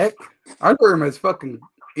your neck? I'd wear them as fucking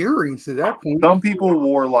earrings at that point. Some people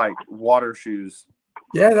wore like water shoes.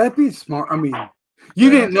 Yeah, that'd be smart. I mean, you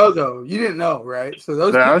didn't know though. You didn't know, right? So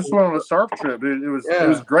those. Yeah, I just went on a surf trip, dude. It was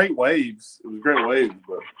great waves. It was great waves,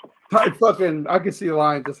 but I could see the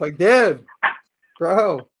line just like, dude,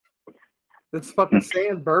 bro, that's fucking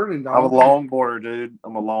sand burning. Dog. I'm a longboarder, dude.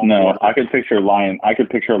 I'm a longboarder. No, I could picture Lion. I could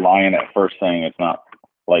picture Lion at first saying it's not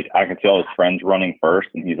like I can see all his friends running first,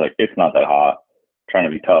 and he's like, it's not that hot, trying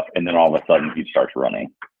to be tough, and then all of a sudden he starts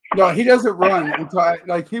running. No, he doesn't run until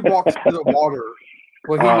like he walks to the water.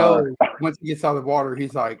 Well, he knows once he gets out of the water,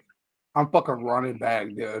 he's like, I'm fucking running back,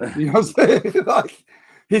 dude. You know what I'm saying? Like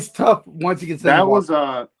he's tough once he gets out of the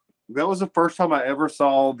water. That was the first time I ever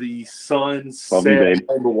saw the sun set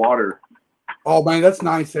on the water. Oh man, that's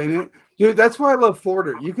nice, ain't it? Dude, that's why I love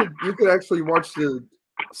Florida. You could actually watch the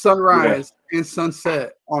sunrise and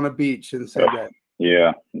sunset on a beach and say that.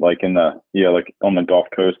 Yeah, like like on the Gulf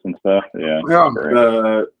Coast and stuff. Yeah.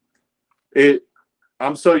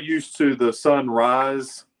 I'm so used to the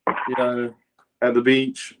sunrise, you know, at the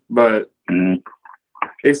beach, but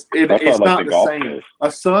it's not the same. Coast.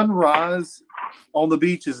 A sunrise on the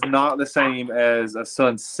beach is not the same as a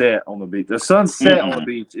sunset on the beach. A sunset on the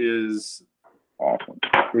beach is awesome.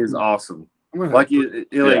 Like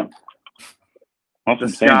the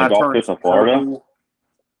sky turns purple.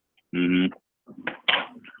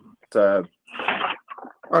 So,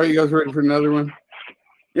 are you guys ready for another one?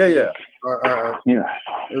 Yeah. All right. Yeah.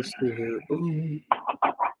 Let's see here. How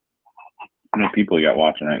many people you got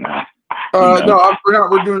watching right now? No,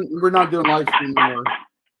 we're not doing live stream anymore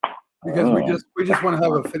because we just want to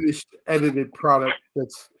have a finished edited product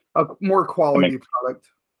that's a more quality product.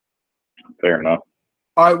 Fair enough.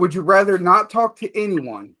 All right. Would you rather not talk to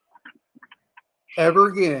anyone ever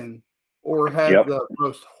again, or have the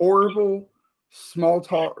most horrible small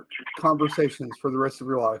talk conversations for the rest of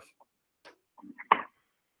your life?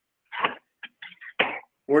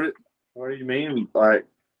 What do you mean? Like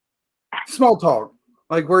small talk,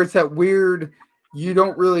 like where it's that weird, you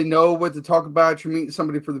don't really know what to talk about. You're meeting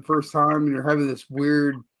somebody for the first time and you're having this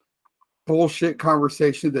weird bullshit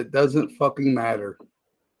conversation that doesn't fucking matter.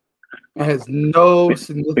 It has no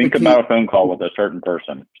significance. Think about a phone call with a certain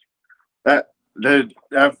person. That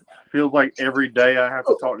feels like every day I have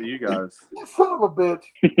to talk to you guys. Son of a bitch.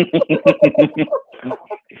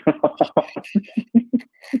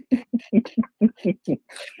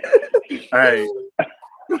 Hey,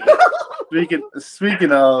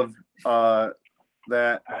 speaking of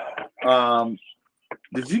that,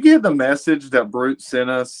 did you get the message that Brute sent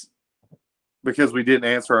us because we didn't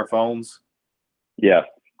answer our phones? Yeah,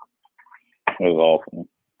 it was awesome.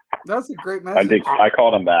 That's a great message. I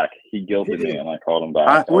called him back. He guilted me, and I called him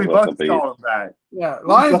back. We both called him back. Yeah,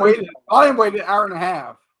 Lion waited an hour and a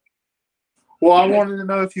half. Well, I wanted to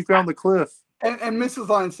know if you found the cliff. And Mrs.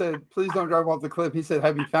 Lion said, "Please don't drive off the cliff." He said,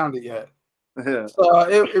 "Have you found it yet?" Yeah. So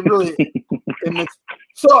it really.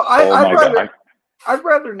 I'd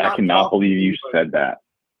rather not. I cannot believe you said that.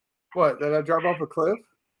 What? Did I drive off a cliff?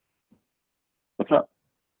 What's up?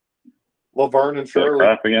 Laverne and Shirley.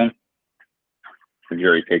 Crap again. Did you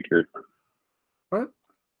already take your? What?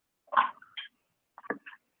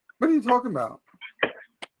 What are you talking about?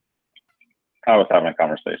 I was having a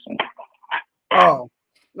conversation. Oh,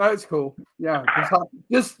 that's cool. Yeah,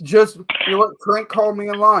 just you know what? Trent called me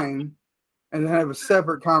a line, and then have a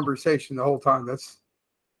separate conversation the whole time.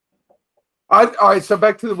 All right. So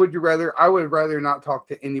back to the would you rather. I would rather not talk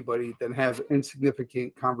to anybody than have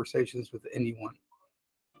insignificant conversations with anyone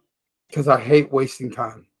because I hate wasting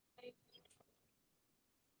time.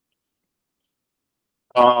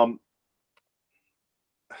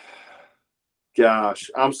 Gosh,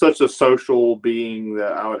 I'm such a social being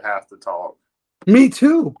that I would have to talk. Me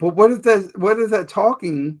too. But what if that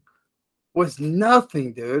talking was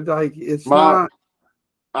nothing, dude? Like it's not.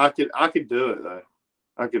 I could do it though.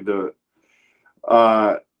 I could do it.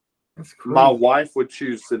 That's crazy. My wife would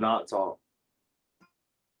choose to not talk.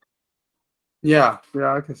 Yeah,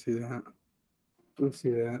 I can see that. Let's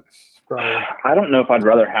see that. Probably... I don't know if I'd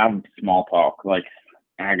rather have small talk. Like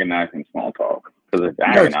agonizing small talk because it's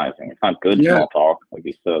agonizing. It's not good small talk, like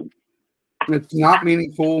you said. It's not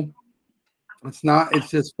meaningful. It's not. It's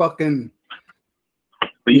just fucking.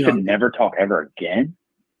 But you should never talk ever again.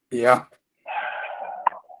 Yeah.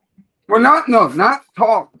 Well, not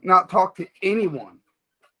talk to anyone.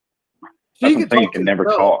 So you can never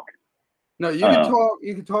talk. No, you can talk.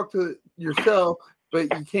 You can talk to yourself,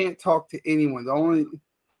 but you can't talk to anyone. The only,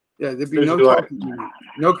 there'd be no talking,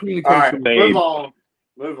 no communication. All right,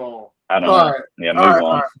 move on. I don't know. Right. Yeah, move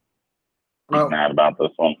on. I'm mad about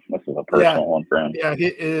this one. This is a personal one for him. Yeah,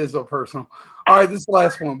 it is a personal. All right, this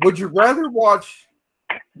last one. Would you rather watch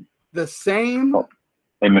the same? Oh,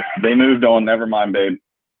 they moved on. Never mind, babe.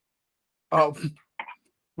 Oh,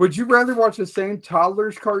 would you rather watch the same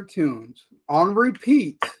toddlers' cartoons on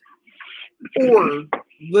repeat, or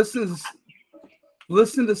listen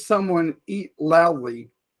to someone eat loudly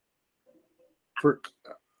for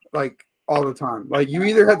like all the time? Like you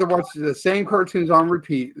either have to watch the same cartoons on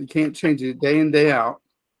repeat, you can't change it day in, day out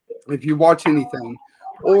if you watch anything,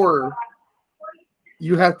 or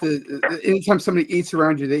you have to anytime somebody eats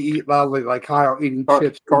around you, they eat loudly, like Kyle eating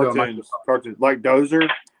chips. Cartoons like Dozer.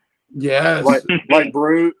 Yes. Like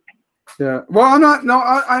Brute. Yeah. Well, I'm not. No,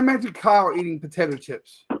 I imagine Kyle eating potato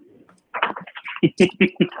chips.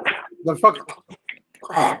 The fucking,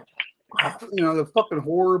 the fucking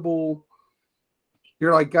horrible.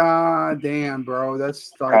 You're like, God damn, bro.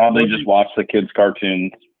 That's like, probably just watch the kids'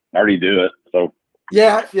 cartoons. I already do it, so.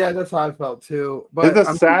 Yeah, that's how I felt too. But the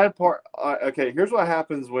sad part. Okay, here's what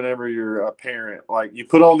happens whenever you're a parent. Like you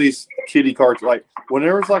put on these kiddie cartoons. Like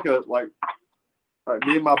whenever it's like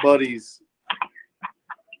me and my buddies,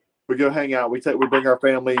 we go hang out. We bring our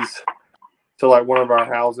families to like one of our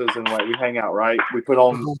houses and like we hang out. Right, we put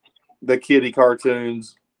on the kiddie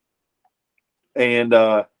cartoons, and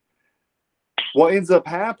what ends up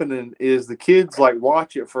happening is the kids like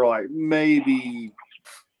watch it for like maybe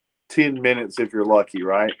 10 minutes if you're lucky,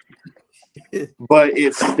 right? But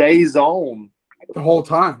it stays on the whole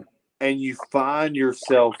time, and you find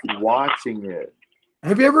yourself watching it.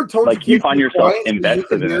 Have you ever told like you find yourself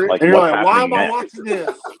invested in it? Like, and you're like, why am I watching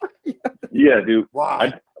this? Yeah, dude.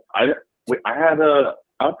 Why? I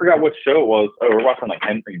forgot what show it was. Oh, we're watching like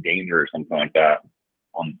Henry Danger or something like that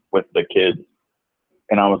with the kids,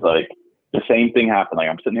 and I was like, the same thing happened. Like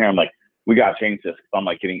I'm sitting here, I'm like, we gotta change this because I'm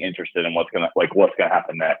like getting interested in what's gonna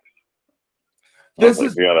happen next. This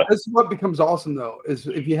is what becomes awesome though, is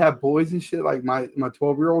if you have boys and shit. Like my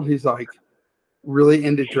 12-year-old, he's like really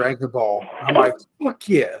into Dragon Ball. I'm like, fuck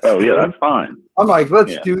yes. Oh yeah, that's fine. I'm like,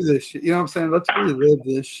 let's do this shit. You know what I'm saying? Let's relive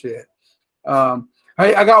this shit.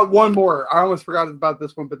 Hey, I got one more. I almost forgot about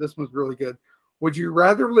this one, but this one's really good. Would you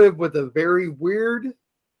rather live with a very weird,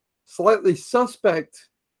 slightly suspect,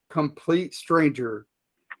 complete stranger,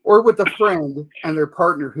 or with a friend and their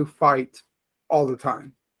partner who fight all the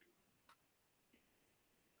time?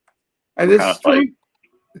 And this is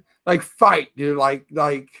like fight, dude. Like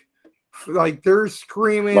they're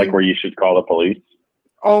screaming. Like where you should call the police.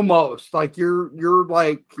 Almost like you're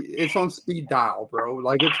like it's on speed dial, bro.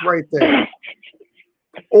 Like it's right there.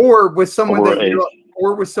 Or with someone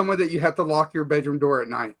that you have to lock your bedroom door at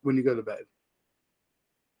night when you go to bed.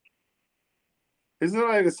 Isn't it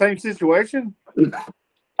like the same situation?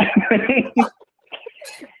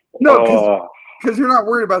 No, because you're not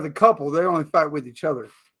worried about the couple. They only fight with each other.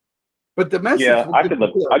 But the message. Yeah, I just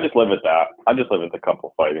live with that. I just live with the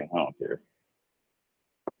couple fighting. I don't care.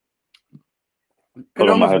 Put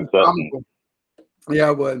on my headset. Yeah,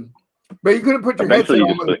 I would. But you couldn't put your headset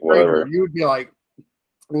on with a stranger. You would be like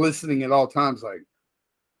listening at all times, like,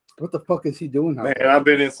 what the fuck is he doing? Man, I've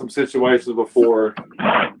been in some situations before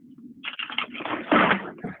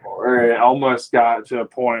where it almost got to a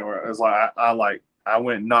point where it was like I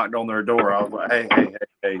went and knocked on their door. I was like, hey.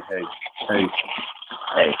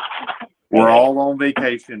 We're all on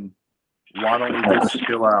vacation. Why don't we just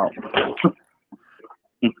chill out?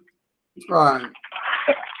 Right.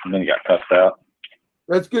 And then you got cussed out.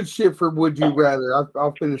 That's good shit for would you rather.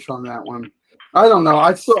 I'll finish on that one. I don't know.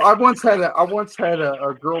 I once had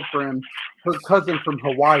a girlfriend. Her cousin from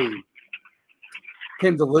Hawaii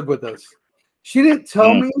came to live with us. She didn't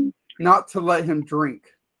tell me not to let him drink.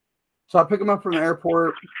 So I pick him up from the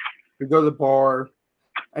airport. We go to the bar,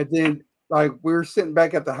 and then like we were sitting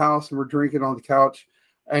back at the house and we're drinking on the couch,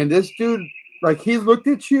 and this dude, like he looked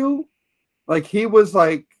at you, like he was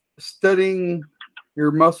like studying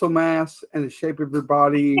your muscle mass and the shape of your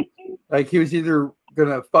body. Like he was either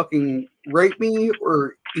gonna fucking rape me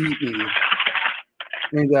or eat me.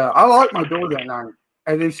 And I locked my door that night.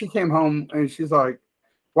 And then she came home and she's like,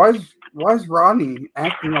 why is Rodney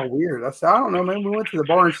acting all weird? I said, I don't know, man. We went to the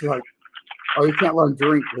bar and she's like, Oh, you can't let him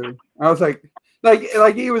drink, dude. I was like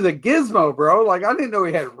he was a gizmo, bro. Like I didn't know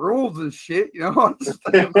he had rules and shit. You know, I'm just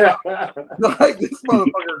thinking about, like this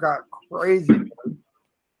motherfucker got crazy. Dude.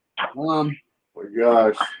 My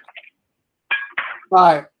gosh.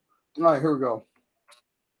 All right, here we go.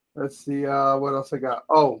 Let's see what else I got.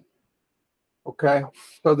 Oh, okay.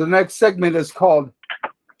 So the next segment is called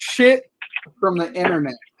 "Shit from the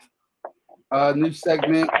Internet." New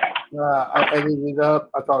segment. I edited it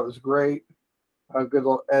up. I thought it was great. A good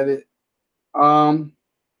little edit.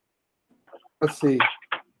 Let's see.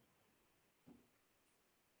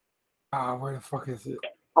 Where the fuck is it?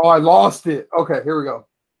 Oh, I lost it. Okay, here we go.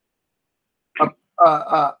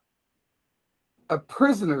 A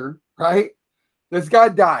prisoner, right? This guy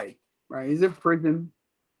died, right? He's in prison.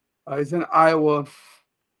 He's in Iowa,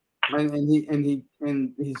 and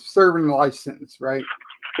he's serving a life sentence, right?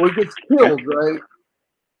 Well, he gets killed, right?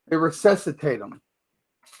 They resuscitate him.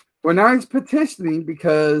 Well, now he's petitioning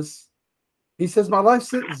because he says my life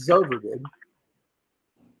sentence is over, dude.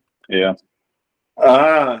 Yeah.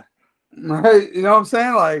 Right? You know what I'm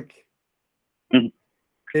saying? Like,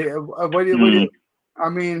 what do you? I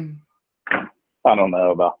mean, I don't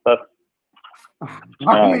know about that. I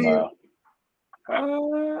don't know.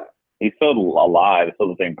 He's still alive. He's still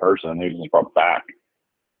the same person. He was just brought back.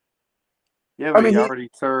 Yeah, but he already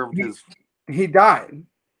served his. He died.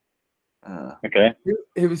 Okay.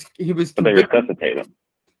 He was. But they resuscitate him.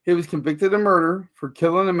 He was convicted of murder for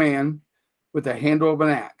killing a man with the handle of an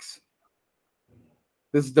axe.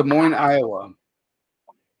 This is Des Moines, Iowa.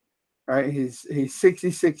 All right, he's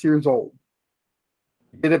 66 years old.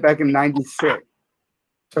 He did it back in '96.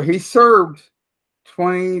 So he served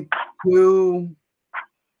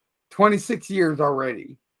 26 years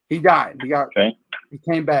already. He died. He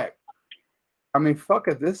came back. I mean, fuck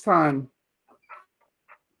it. This time,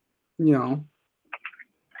 you know,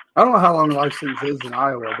 I don't know how long the life sentence is in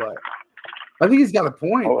Iowa, but I think he's got a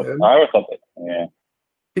point, dude. Iowa something. Yeah.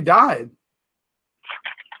 He died.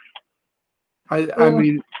 I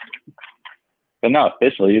mean, but not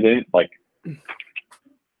officially. They didn't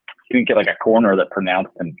you didn't get like a coroner that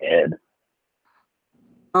pronounced him dead.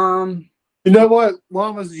 You know what,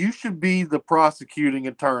 Lamas? You should be the prosecuting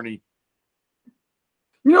attorney.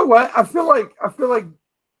 You know what? I feel like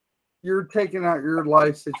you're taking out your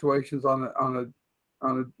life situations on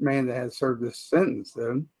a man that has served this sentence,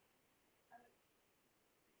 dude.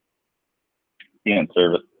 He didn't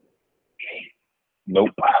serve it. Nope.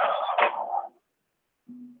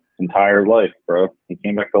 Entire life, bro. He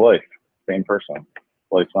came back to life. Same person.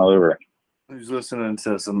 Life's not over. He's listening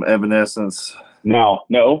to some Evanescence. No.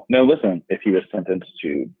 Listen, if he was sentenced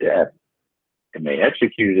to death and they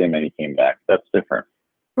executed him and he came back, that's different.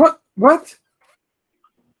 What?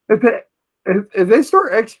 If they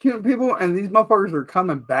start executing people and these motherfuckers are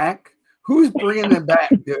coming back, who's bringing them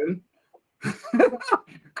back, dude?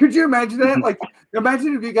 Could you imagine that? Like,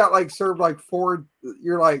 imagine if you got like served like 4.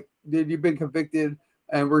 You're like, dude, you've been convicted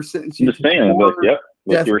and we're sentencing you. I'm just saying, but yep,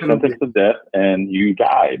 you were sentenced to death and you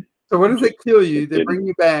died. So what if they kill you? They bring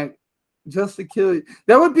you back just to kill you.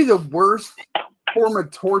 That would be the worst form of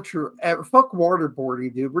torture ever. Fuck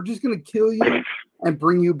waterboarding, dude. We're just gonna kill you and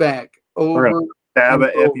bring you back over. Stab an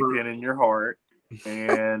EpiPen in your heart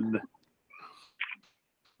and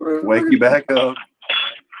wake you back up.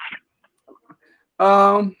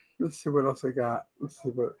 Let's see what else I got. Let's see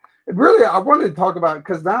what. Really, I wanted to talk about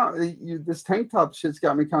because now this tank top shit's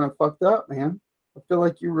got me kind of fucked up, man. I feel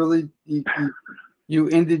like you really you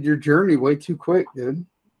ended your journey way too quick, dude.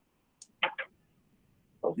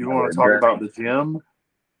 You want to talk about the gym?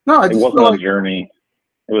 No, it wasn't a journey.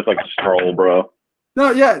 It was like a stroll, bro.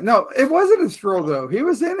 No, it wasn't a stroll though. He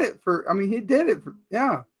was in it for. I mean, he did it for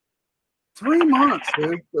 3 months,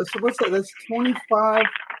 dude. What's that? That's 25%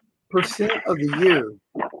 of the year.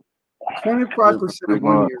 25% of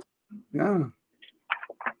 1 year. Yeah.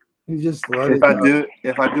 You just let if I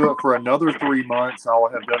do it for another 3 months, I will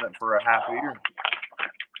have done it for a half a year.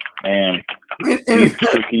 Man, these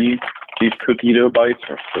cookie dough bites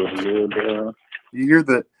are so good, bro.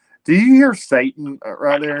 Do you hear Satan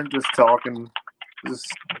right there just talking? Just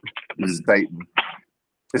Satan.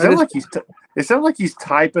 It sounds like he's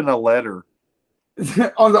typing a letter.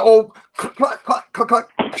 On the old clack, clack, clack, clack.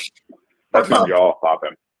 That's my jaw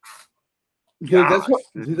popping. Dude,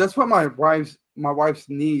 that's what my wife's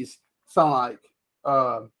knees sound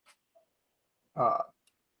like.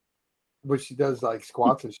 When she does like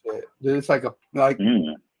squats and shit, dude. It's like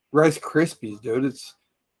Rice Krispies, dude.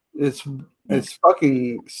 It's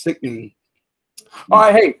fucking sickening.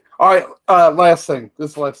 All right. Last thing.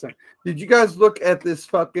 Did you guys look at this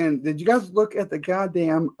fucking? Did you guys look at the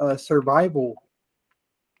goddamn survival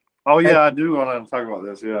Oh yeah, I do want to talk about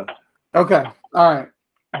this. Yeah. Okay. All right.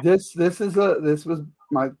 This was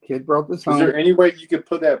my kid brought this home. Is there any way you could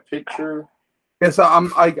put that picture? Yes,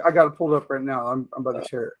 I got it pulled up right now. I'm about to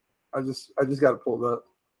share it. I just got it pulled up.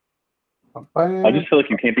 I just feel like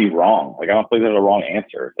you can't be wrong. Like I don't feel like there's a wrong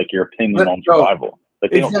answer. Like your opinion on survival.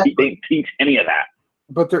 Like they don't teach any of that.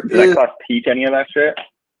 But does that class teach any of that shit?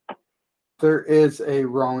 There is a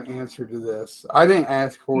wrong answer to this. I didn't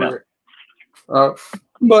ask for it.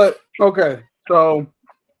 But okay, so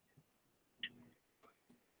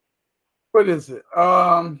what is it?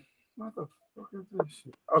 What the fuck is this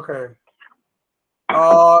shit? Okay.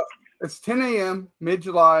 It's 10 a.m.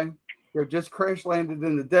 mid-July. You just crash landed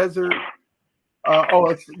in the desert.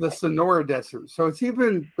 It's the Sonora Desert. So it's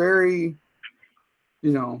even very,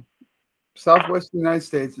 southwestern United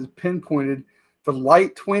States is pinpointed. The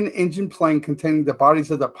light twin engine plane containing the bodies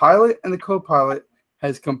of the pilot and the co-pilot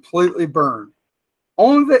has completely burned.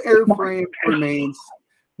 Only the airframe remains.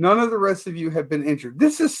 None of the rest of you have been injured.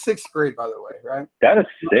 This is 6th grade, by the way, right? That is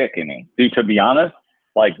sickening. Dude, to be honest,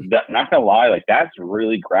 like, not gonna lie, like, that's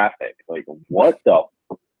really graphic. Like, what the?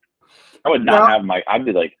 I would not have I'd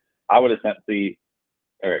be like, I would have sent the.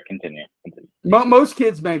 All right, continue. Most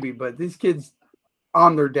kids maybe, but these kids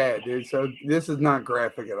on their dad, dude. So this is not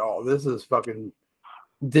graphic at all. This is fucking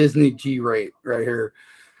Disney G-rate right here.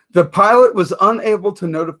 The pilot was unable to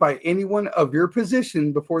notify anyone of your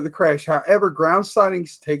position before the crash. However, ground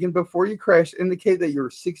sightings taken before you crashed indicate that you were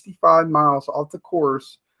 65 miles off the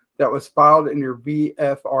course that was filed in your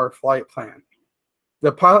VFR flight plan.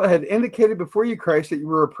 The pilot had indicated before you crashed that you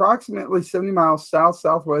were approximately 70 miles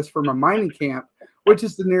south-southwest from a mining camp, which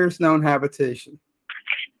is the nearest known habitation.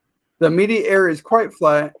 The immediate area is quite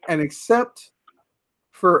flat, and except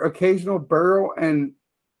for occasional burrow and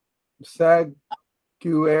saguaros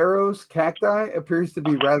cacti, appears to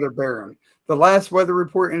be rather barren. The last weather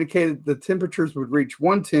report indicated the temperatures would reach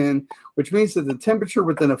 110, which means that the temperature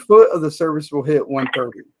within a foot of the surface will hit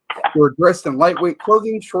 130. You are dressed in lightweight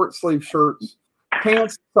clothing, short-sleeve shirts,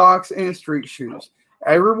 pants, socks, and street shoes.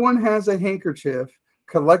 Everyone has a handkerchief.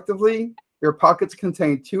 Collectively, your pockets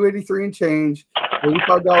contain $2.83 and change,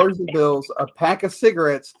 $85 in bills, a pack of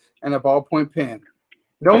cigarettes, and a ballpoint pen.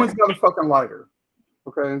 No one's got a fucking lighter.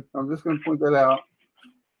 Okay, I'm just going to point that out.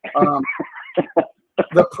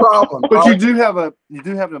 The problem, but you do have a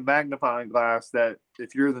magnifying glass that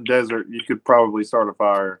if you're in the desert, you could probably start a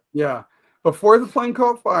fire. Yeah. Before the plane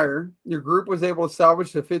caught fire, your group was able to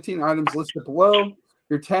salvage the 15 items listed below.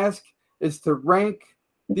 Your task is to rank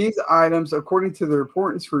these items according to their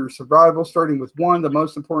importance for your survival, starting with 1, the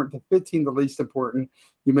most important, to 15, the least important.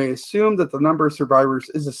 You may assume that the number of survivors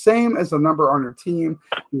is the same as the number on your team.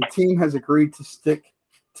 The team has agreed to stick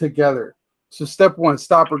together. So step 1,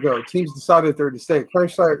 stop or go. Teams decided they're to stay at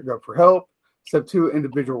crash site or go for help. Step 2,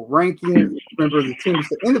 individual ranking. Remember, the teams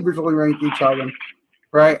to individually rank each item,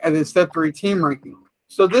 right? And then step 3, team ranking.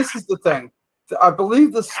 So this is the thing. I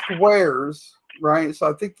believe the squares, right? So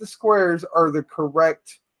I think the squares are the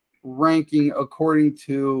correct ranking according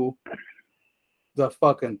to the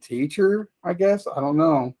fucking teacher, I guess. I don't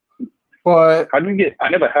know. But how do you get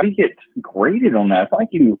graded on that? It's like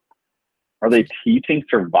are they teaching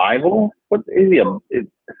survival? What is it?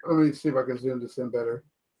 Let me see if I can zoom this in better.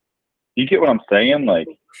 You get what I'm saying? Like,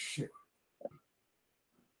 shit.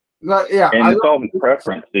 Yeah, and it's all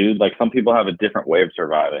preference, dude. Like, some people have a different way of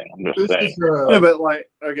surviving. I'm just saying. Yeah, but like,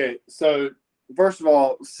 okay, so first of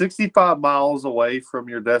all, 65 miles away from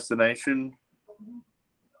your destination,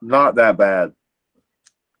 not that bad.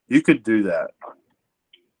 You could do that.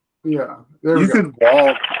 Yeah, you could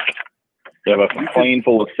walk. Yeah, but a plane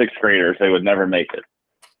full of 6th graders, they would never make it.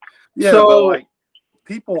 Yeah, so, but like,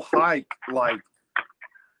 people hike like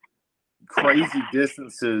crazy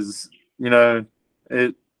distances. You know,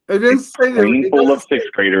 it doesn't say plane full of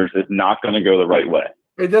 6th graders is not going to go the right way.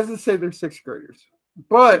 It doesn't say they're 6th graders,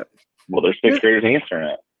 but there's 6th graders answering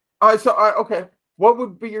it. All right, so okay, what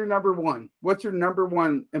would be your number 1? What's your number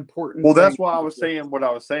 1 important? Well, that's why I was saying what I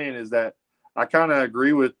was saying is that I kind of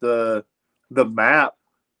agree with the map.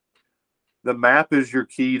 The map is your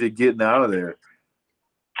key to getting out of there.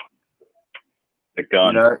 The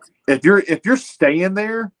gun. You know, if you're staying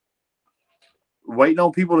there, waiting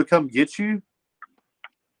on people to come get you.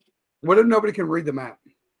 What if nobody can read the map?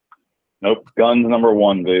 Nope. Gun's number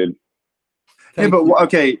 1, dude. Yeah, but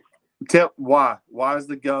okay. Tell why. Why is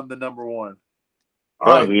the gun the number 1?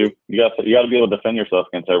 Right. You got to be able to defend yourself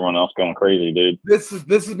against everyone else going crazy, dude. This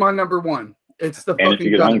is my number 1. It's the and fucking if you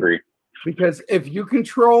get gun. hungry. Because if you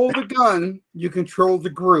control the gun, you control the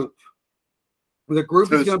group. The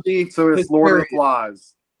group is going to be it's Lord of the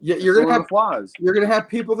Flies. Yeah, you're going to have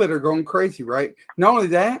people that are going crazy, right? Not only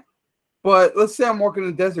that, But let's say I'm walking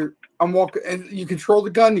in the desert. I'm walking, and you control the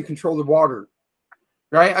gun, you control the water,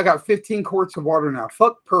 right? I got 15 quarts of water now.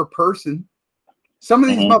 Fuck per person. Some of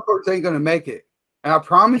these motherfuckers ain't gonna make it, and I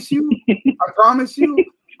promise you,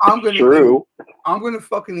 I'm gonna True. eat. I'm gonna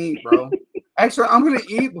fucking eat, bro. Actually, I'm gonna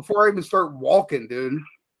eat before I even start walking, dude.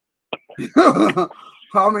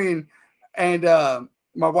 I mean, and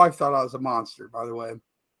my wife thought I was a monster, by the way.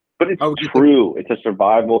 But it's true. It's a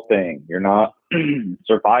survival thing. You're not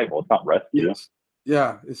survival. It's not rescue. Yes.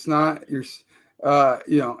 Yeah, it's not. You're,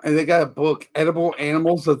 you know, and they got a book, Edible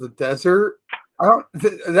Animals of the Desert.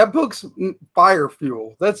 That book's fire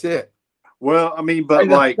fuel. That's it. Well, I mean, but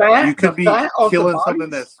like you could be killing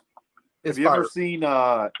something that's. Have you ever seen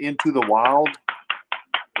Into the Wild?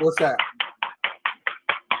 What's that?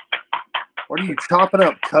 What are you chopping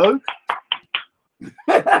up, coke?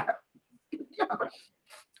 I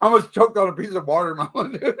almost choked on a piece of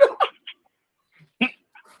watermelon, dude.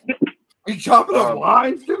 You chopping up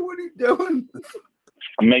lines, dude? What are you doing?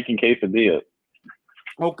 I'm making quesadillas.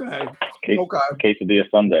 Okay. Quesadilla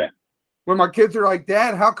Sunday. When my kids are like,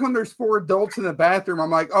 Dad, how come there's 4 adults in the bathroom?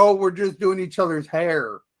 I'm like, oh, we're just doing each other's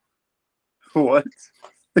hair. What?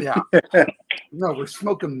 Yeah. No, we're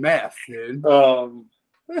smoking meth, dude. I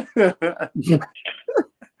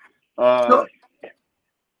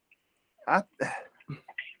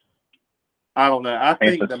don't know. I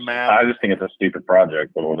think the math. I just think it's a stupid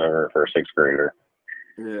project or whatever for a 6th grader.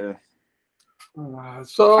 Yeah.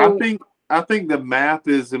 So I think the math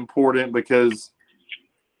is important because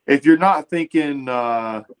if you're not thinking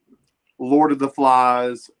Lord of the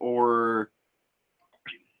Flies, or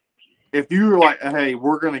if you're like, hey,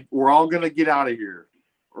 we're all gonna get out of here,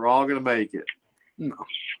 we're all gonna make it. No.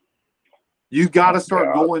 You got to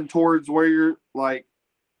start going towards where you're like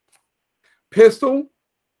pistol,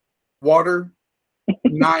 water,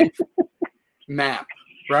 knife, map,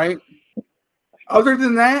 right? Other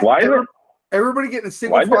than that, everybody getting a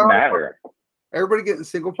single file. Why does it matter? Everybody get in a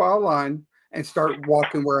single file line and start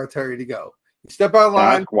walking where I tell you to go. You step out of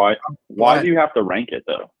line. Why do you have to rank it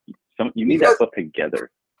though? You need that stuff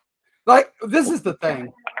together. Like, this is the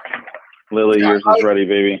thing. Lily, yours is ready,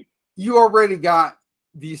 baby. You already got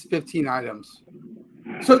these 15 items.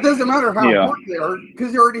 So it doesn't matter how important they are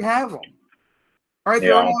because you already have them. All right,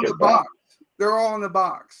 they're all in the box. They're all in the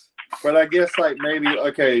box. But I guess like maybe,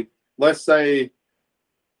 okay, let's say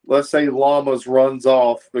Llamas runs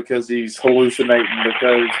off because he's hallucinating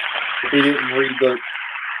because he didn't read the.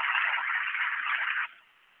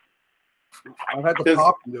 I've had to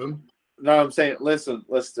pop him. No, I'm saying, listen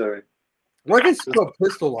to it. Why did you go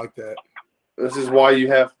pistol like that? This is why you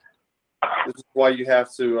have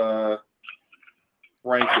to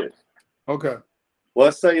rank it. Okay.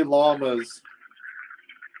 Let's say Llamas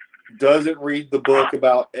doesn't read the book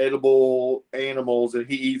about edible animals and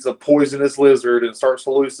he eats a poisonous lizard and starts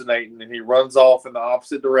hallucinating and he runs off in the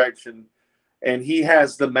opposite direction and he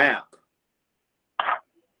has the map.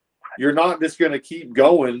 You're not just going to keep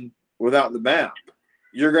going without the map.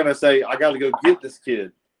 You're going to say, I got to go get this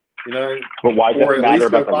kid. You know, but why does it matter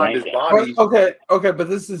about the ranking? Okay, but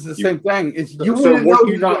this is the same thing. It's you so wouldn't what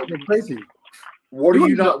know you not crazy. What are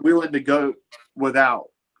you not willing to go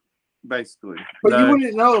without? Basically, but you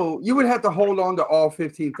wouldn't know. You would have to hold on to all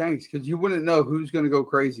 15 things because you wouldn't know who's going to go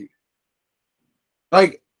crazy.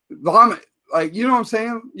 Like llama, like you know what I'm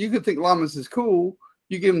saying. You could think Llamas is cool.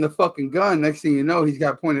 You give him the fucking gun. Next thing you know, he's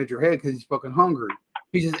got pointed at your head because he's fucking hungry.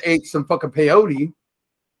 He just ate some fucking peyote.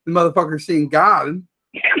 The motherfucker's seeing God.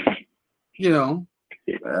 You know,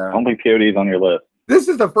 I don't think peyote is on your list. This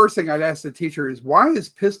is the first thing I'd ask the teacher is why is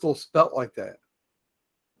pistol spelt like that?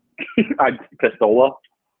 Pistola?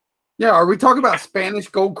 Yeah, are we talking about Spanish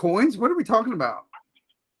gold coins? What are we talking about?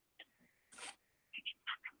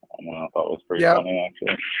 Well, I thought it was pretty funny,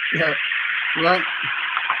 actually. Yeah, right.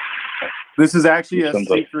 This is actually a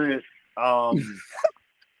secret.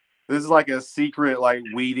 This is like a secret, like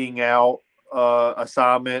weeding out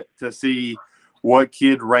assignment to see what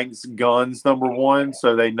kid ranks guns number 1,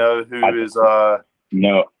 so they know who is.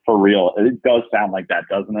 No, for real, it does sound like that,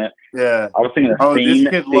 doesn't it? Yeah, I was thinking the same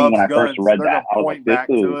thing when I first read that. I was like, back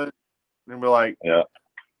to it, and we're like, yeah,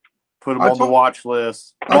 put them on the watch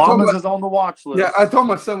list. Llamas is on the watch list. Yeah, I told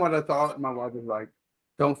my son what I thought, and my wife was like,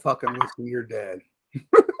 "Don't fucking listen to your dad."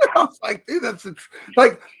 I was like, "Dude, that's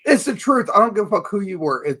it's the truth. I don't give a fuck who you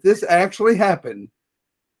were. If this actually happened,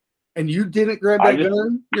 and you didn't grab that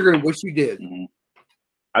gun, you're gonna wish you did."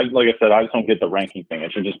 Mm-hmm. Like I said, I just don't get the ranking thing.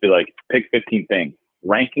 It should just be like pick 15 things.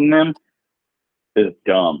 Ranking them is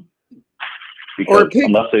dumb. Because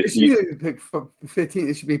it shouldn't pick 15.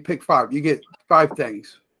 It should be pick 5. You get 5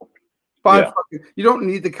 things. You don't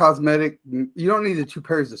need the cosmetic. You don't need the 2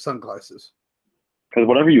 pairs of sunglasses. Because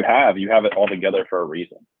whatever you have it all together for a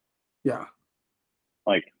reason. Yeah.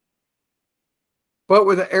 Like. But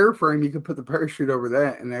with an airframe, you can put the parachute over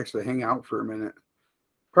that and actually hang out for a minute.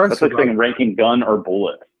 That's like saying ranking gun or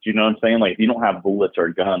bullet. Do you know what I'm saying? Like, if you don't have bullets or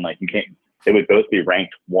a gun, like, you can't. They would both be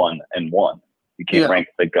ranked 1 and 1. You can't rank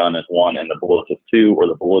the gun as 1 and the bullets as 2, or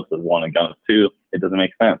the bullets as 1 and gun as 2. It doesn't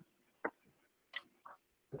make sense.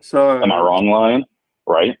 So, am I wrong, Lion?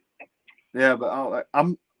 Right? Yeah, but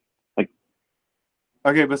I'm like,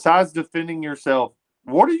 okay. Besides defending yourself,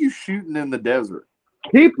 what are you shooting in the desert?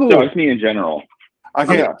 People. No, it's me in general.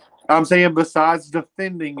 Okay, yeah. I'm saying besides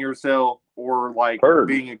defending yourself or like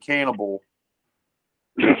being a cannibal,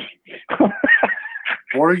 what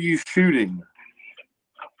are you shooting?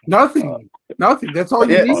 Nothing. Nothing. That's all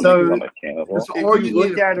you need. So that's all you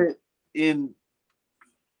look at it in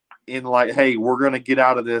like, hey, we're gonna get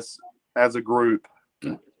out of this as a group.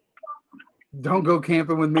 Don't go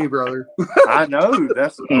camping with me, brother. I know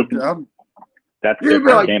that's different.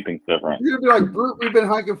 Like, camping's different. You're gonna be like, Brute, we've been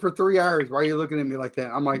hiking for 3 hours. Why are you looking at me like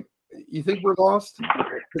that? I'm like, you think we're lost?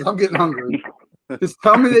 Because I'm getting hungry. Just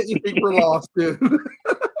tell me that you think we're lost, dude.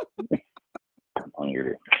 I'm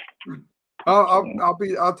hungry.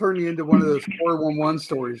 I'll turn you into one of those 411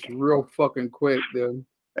 stories real fucking quick, dude.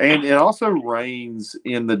 And it also rains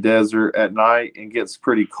in the desert at night and gets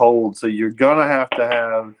pretty cold, so you're gonna have to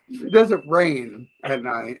have. It doesn't rain at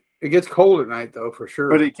night. It gets cold at night, though, for sure.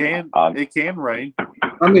 But it can rain.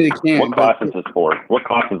 I mean, it can. What class is this for? What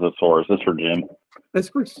class is this for? Is this for gym? It's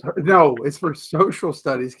for social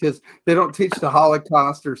studies, because they don't teach the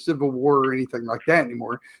Holocaust or Civil War or anything like that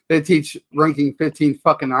anymore. They teach ranking 15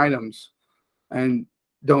 fucking items and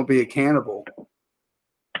don't be a cannibal.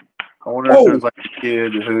 I wonder if there's like a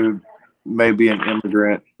kid who may be an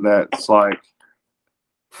immigrant that's like,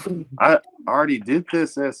 I already did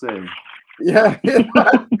this essay. Yeah.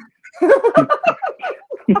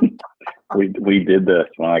 we did this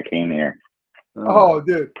when I came here. Oh,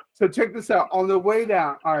 dude. So check this out. On the way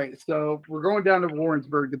down, all right, so we're going down to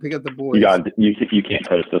Warrensburg to pick up the boys. You can't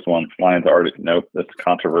post this one. Lion's already, nope, that's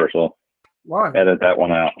controversial. Why? Edit that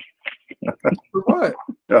one out. For what?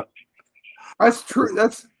 Yeah. That's true.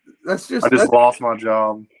 That's just. I just lost my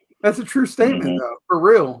job. That's a true statement, though, for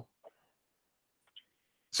real.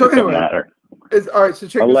 So anyway, all right. So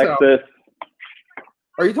check this out. Alexis.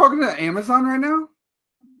 Are you talking to Amazon right now?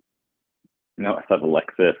 No, I said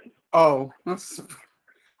Alexis. Oh, that's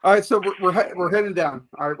all right. So we're heading down.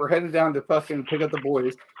 All right, we're heading down to fucking pick up the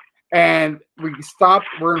boys, and we stopped.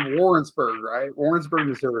 We're in Warrensburg, right? Warrensburg,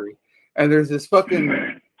 Missouri, and there's 2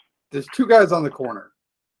 guys on the corner.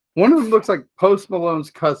 One of them looks like Post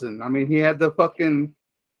Malone's cousin. I mean, he had the fucking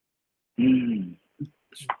Jufro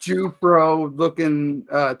looking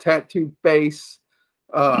tattooed face,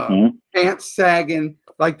 pants sagging,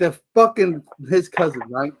 like the fucking his cousin,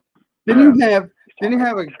 right? Then you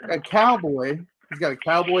have a cowboy. He's got a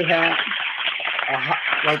cowboy hat,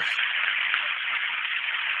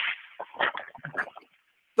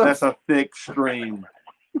 that's a thick stream.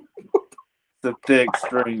 The thick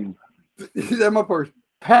stream. That motherfucker's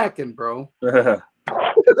packing, bro.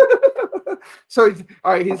 So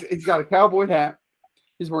he's got a cowboy hat.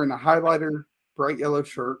 He's wearing a highlighter, bright yellow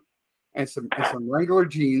shirt, and some Wrangler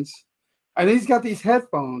jeans. And he's got these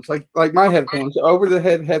headphones, like my headphones, over the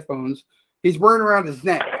head headphones. He's wearing around his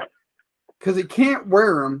neck because he can't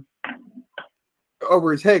wear them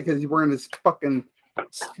over his head because he's wearing this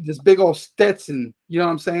big old Stetson. You know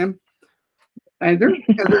what I'm saying? And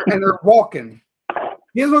they're walking.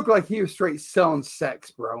 He looked like he was straight selling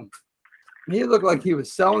sex, bro. He looked like he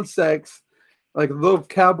was selling sex, like a little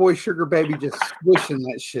cowboy sugar baby, just swishing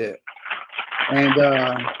that shit. And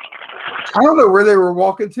I don't know where they were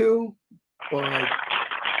walking to, but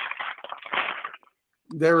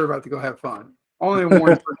they were about to go have fun. Only in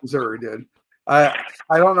Warrensburg, Missouri, dude. I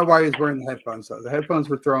don't know why he was wearing the headphones, though. The headphones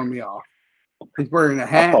were throwing me off. He's wearing a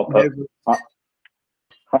hat.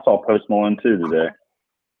 I saw Post Malone, too, today.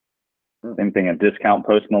 Same thing, a discount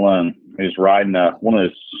Post Malone. He was riding one of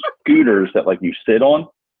those scooters that, like, you sit on.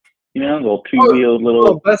 You know, little two-wheeled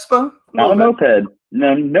little Vespa? Not a moped.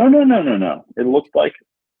 No. It looked like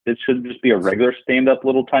it should just be a regular stand-up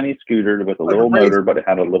little tiny scooter with a little motor, but it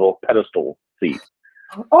had a little pedestal seat.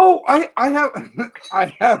 Oh, I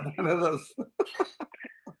have one of those.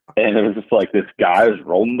 And it was just like this guy was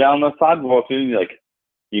rolling down the sidewalk, like,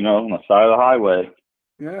 on the side of the highway.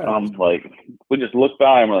 Yeah. And I'm like, we just looked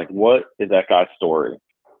by and we're like, what is that guy's story?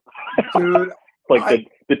 Dude, like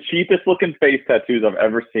the cheapest looking face tattoos I've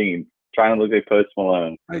ever seen. trying to look like Post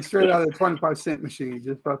Malone. Like straight out of the 25-cent machine,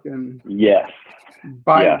 just fucking Yes.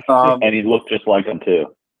 biting. Yeah. And he looked just like him too.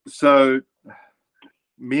 So,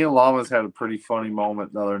 me and Llamas had a pretty funny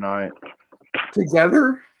moment the other night.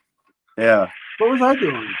 Together? Yeah. What was I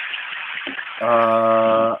doing?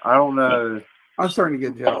 I don't know. I'm starting to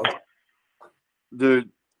get jealous. Dude,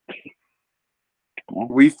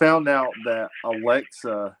 we found out that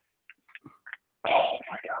Alexa Oh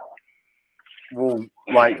my god. will,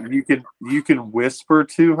 like, you can whisper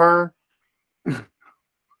to her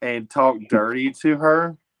and talk dirty to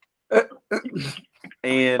her,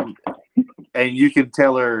 and you can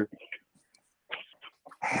tell her,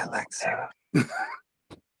 "Hey Alexa, Make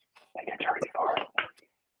a dirty fart.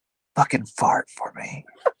 fucking fart for me,"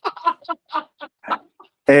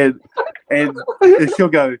 and she'll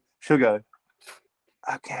go,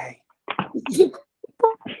 "Okay."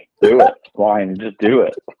 Do it. Fine. Just do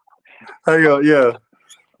it. There you go. Yeah.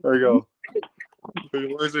 There you go.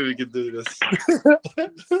 Where's it we can do this?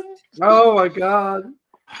 Oh my god!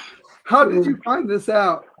 How did you find this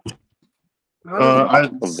out?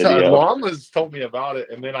 Llamas told me about it,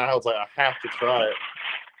 and then I was like, I have to try it.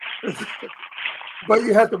 But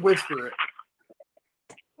you have to whisper it.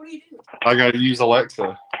 What do you do? I got to use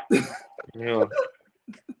Alexa. Yeah.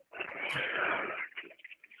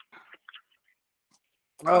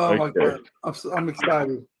 Oh my Okay. god! I'm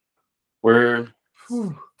excited. Where?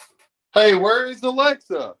 Whew. Hey, where is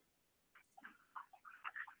Alexa?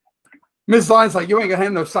 Miss Line's like, you ain't gonna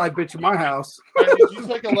have no side bitch in my house. Hey, did you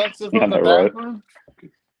take Alexa from the Right. bathroom?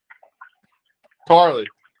 Carly.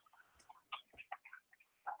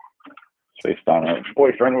 Based on a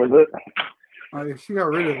boyfriend, was it? Like, she got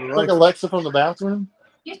rid of the Take lights. Alexa from the bathroom?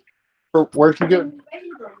 Yeah. Where'd you go?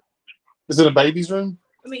 Baby room. Is it a baby's room?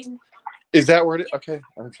 I mean, Is that where it is? Okay,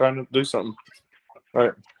 I'm trying to do something. All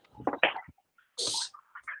right.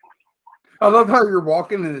 I love how you're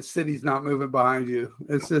walking and the city's not moving behind you.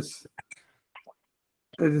 It's just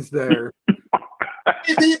there.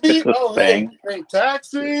 Beep, beep, beep. It's a Oh, hey, thing. hey,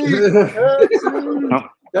 taxi.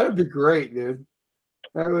 That'd be great, dude.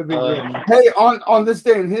 That would be great. Um, Hey, on this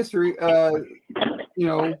day in history,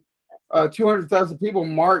 200,000 people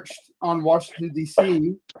marched on Washington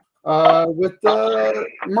D.C. With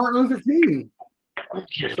Martin Luther King.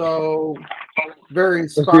 So very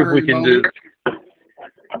Let's see if we inspiring can do moment.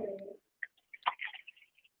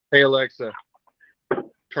 Hey, Alexa,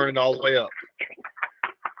 turn it all the way up.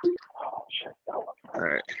 Oh, shit. All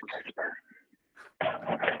right.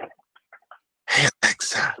 Hey,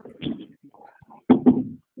 Alexa.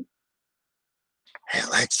 Hey,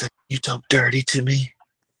 Alexa, you talk dirty to me?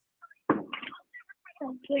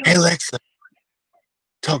 Hey, Alexa,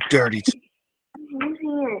 talk dirty to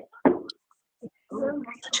me.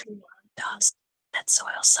 Dust that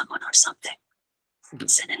soils someone or something.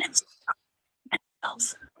 Synonyms: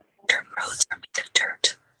 health, dirt roads are made of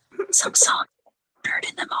dirt. Some songs, dirt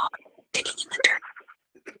in them all, digging in the dirt.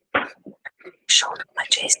 Shoulder by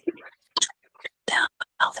Jason. Down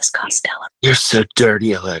by Elvis Costello. You're so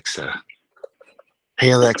dirty, Alexa.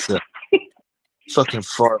 Hey, Alexa, fucking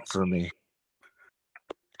fart for me.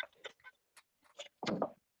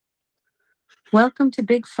 Welcome to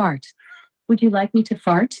Big Fart. Would you like me to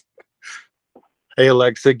fart? Hey,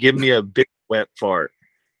 Alexa, give me a big wet fart.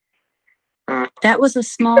 That was a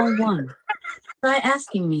small one. Try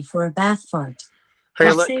asking me for a bath fart. Hey,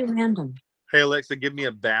 Or say random. Hey, Alexa, give me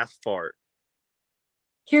a bath fart.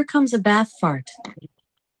 Here comes a bath fart.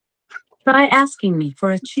 Try asking me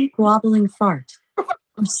for a cheek wobbling fart.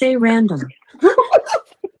 Or say random.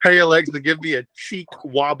 Hey, Alexa, give me a cheek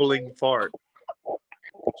wobbling fart.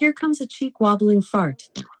 Here comes a cheek wobbling fart.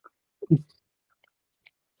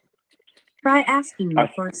 Try asking me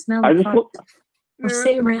for a I smelly just fart. look. Or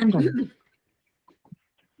say random.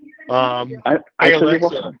 I Hey, should have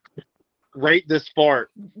Alexa, rate this fart.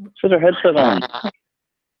 her headset on.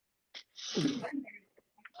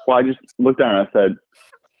 Well, I just looked down and I said,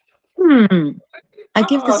 I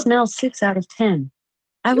give the smell 6 out of 10.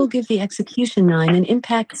 I will give the execution 9 and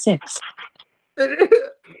impact 6.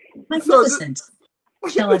 Magnificent.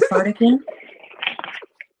 Shall I fart again?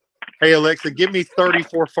 Hey, Alexa, give me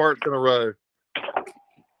 34 farts in a row.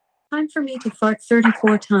 Time for me to fart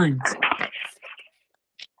 34 times.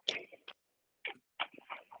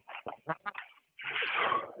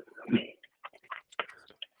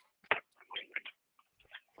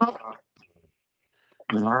 How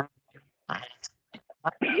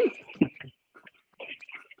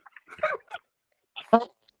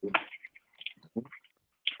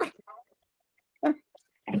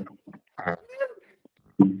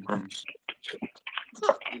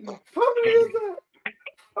many is that?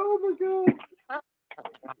 Oh my god.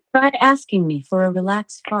 Try asking me for a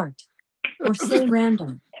relaxed fart. Or say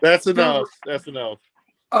random. That's enough. That's enough.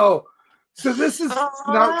 Oh, so this is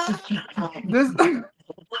not this.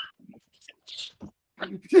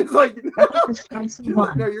 She's like,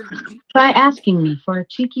 no, you're. Try asking me for a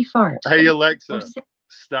cheeky fart. Hey, Alexa,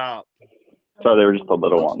 stop. So they were just the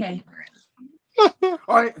little ones. Okay.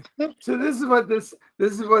 All right. So this is what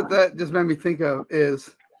that just made me think of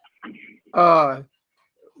is,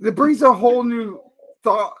 it brings a whole new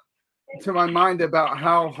thought to my mind about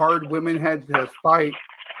how hard women had to fight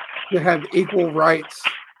to have equal rights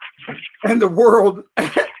in the world,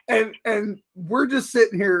 and we're just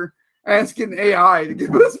sitting here asking AI to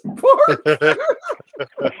give us parts.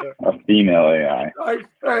 A female AI. Like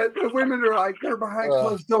the women are like they're behind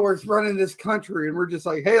closed doors running this country, and we're just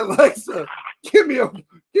like, "Hey Alexa, give me a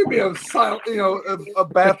silent, a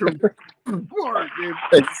bathroom part, dude."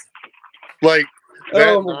 It's like that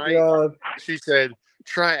Oh my night, god! she said,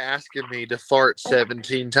 "Try asking me to fart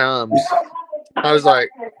 17 times." I was like,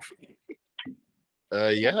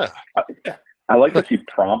 yeah. I like that she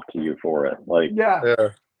prompted you for it. Like,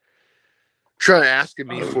 Yeah, Try asking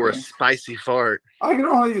me for a spicy fart. I can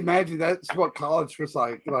only imagine that's what college was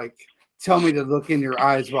like. Like, tell me to look in your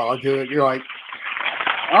eyes while I do it. You're like,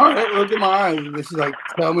 all right, look at my eyes. And then she's like,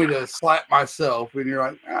 tell me to slap myself. And you're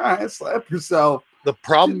like, slap yourself. The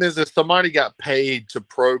problem is if somebody got paid to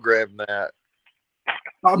program that.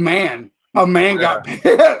 A man got paid.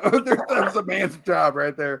 That's a man's job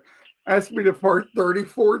right there. Asked me to fart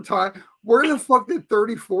 34 times. Where the fuck did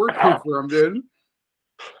 34 come from, dude?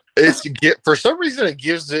 For some reason it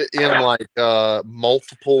gives it in like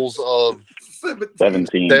multiples of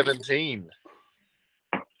 17. 17.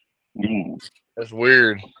 That's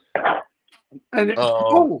weird. And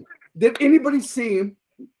did anybody see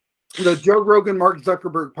the Joe Rogan Mark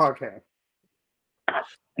Zuckerberg podcast?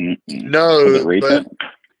 No, Was it recent?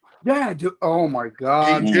 Yeah, dude. Oh my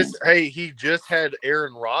god. He just had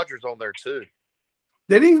Aaron Rodgers on there too.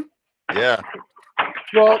 Did he? Yeah.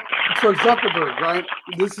 Well, so Zuckerberg, right?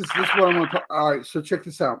 This is what I'm going to talk. All right, so check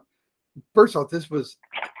this out. First off, this was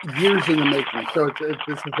years in the making. So this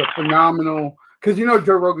is a phenomenal, because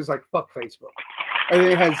Joe Rogan's like, fuck Facebook. And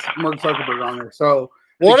it has Mark Zuckerberg on there. So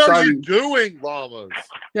what are you doing, llamas?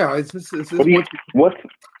 Yeah, it's this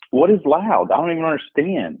what is loud? I don't even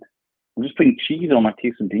understand. I'm just putting cheese on my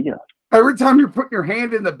quesadilla. Every time you're putting your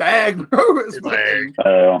hand in the bag, bro, it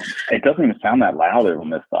doesn't even sound that loud on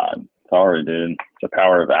this side. Sorry, dude. It's the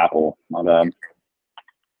power of Apple. My bad.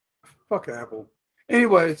 Fuck Apple.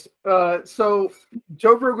 Anyways, so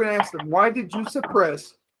Joe Rogan asked him, why did you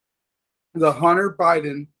suppress the Hunter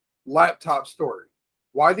Biden laptop story?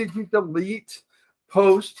 Why did you delete,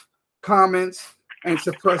 post, comments, and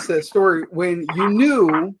suppress that story when you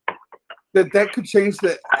knew that could change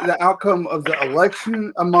the outcome of the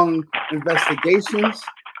election among investigations?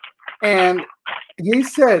 And he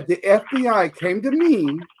said the FBI came to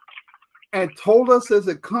me and told us as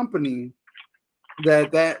a company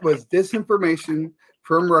that was disinformation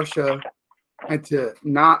from Russia and to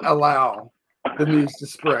not allow the news to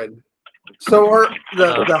spread. So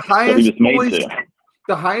the highest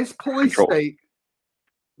police state,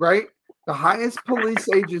 right? The highest police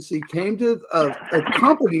agency came to a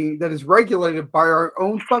company that is regulated by our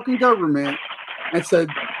own fucking government and said,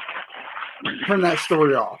 turn that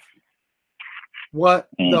story off. What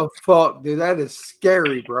the fuck, dude? That is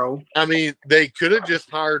scary, bro. I mean, they could have just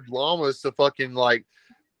hired llamas to fucking like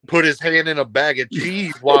put his hand in a bag of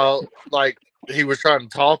cheese while like he was trying to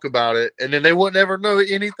talk about it, and then they wouldn't ever know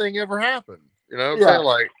anything ever happened. You know what I'm saying?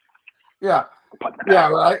 Like, yeah,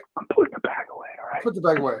 right. I'm putting the bag away. All right. Put the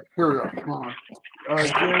bag away. Here we go. Come on.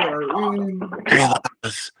 Hey,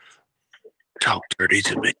 llamas, talk dirty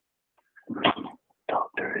to me.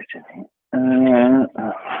 Talk dirty to me.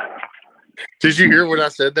 Did you hear when I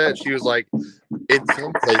said that? She was like, in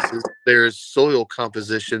some places, there's soil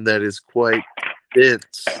composition that is quite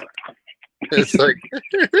dense. It's like,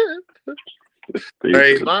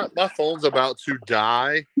 hey, my phone's about to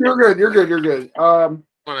die. You're good.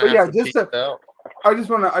 But yeah,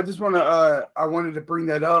 I wanted to bring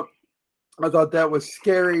that up. I thought that was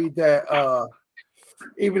scary that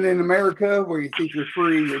even in America, where you think you're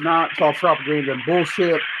free, you're not. It's all propaganda and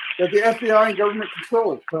bullshit that the FBI and government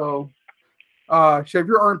control. So, shave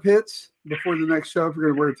your armpits before the next show if you're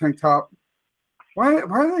going to wear a tank top. Why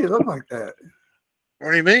do they look like that?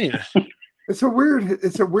 What do you mean? It's a weird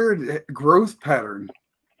growth pattern.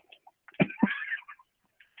 Yeah,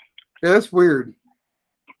 that's weird.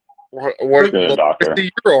 What Doctor.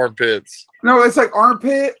 Your armpits? No, it's like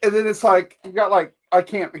armpit, and then it's like you got like I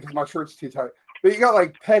can't because my shirt's too tight. But you got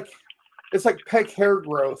like peck. It's like peck hair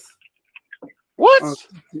growth, What?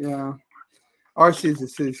 Yeah. All I see is the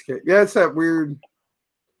cityscape. Yeah, it's that weird,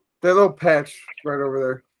 that little patch right over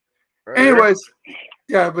there. Right there? Anyways,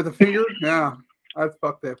 yeah, with the finger, yeah, I'd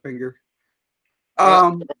fuck that finger.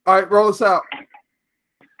 All right, roll us out.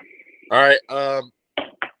 All right. Oh,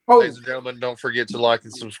 Ladies and gentlemen, don't forget to like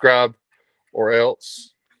and subscribe, or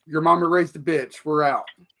else. your mama raised a bitch. We're out.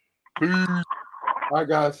 All right,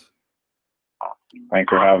 guys. Thanks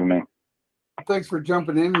for having me. Thanks for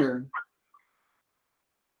jumping in here.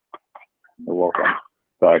 You're welcome.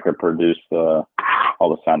 So I could produce all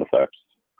the sound effects.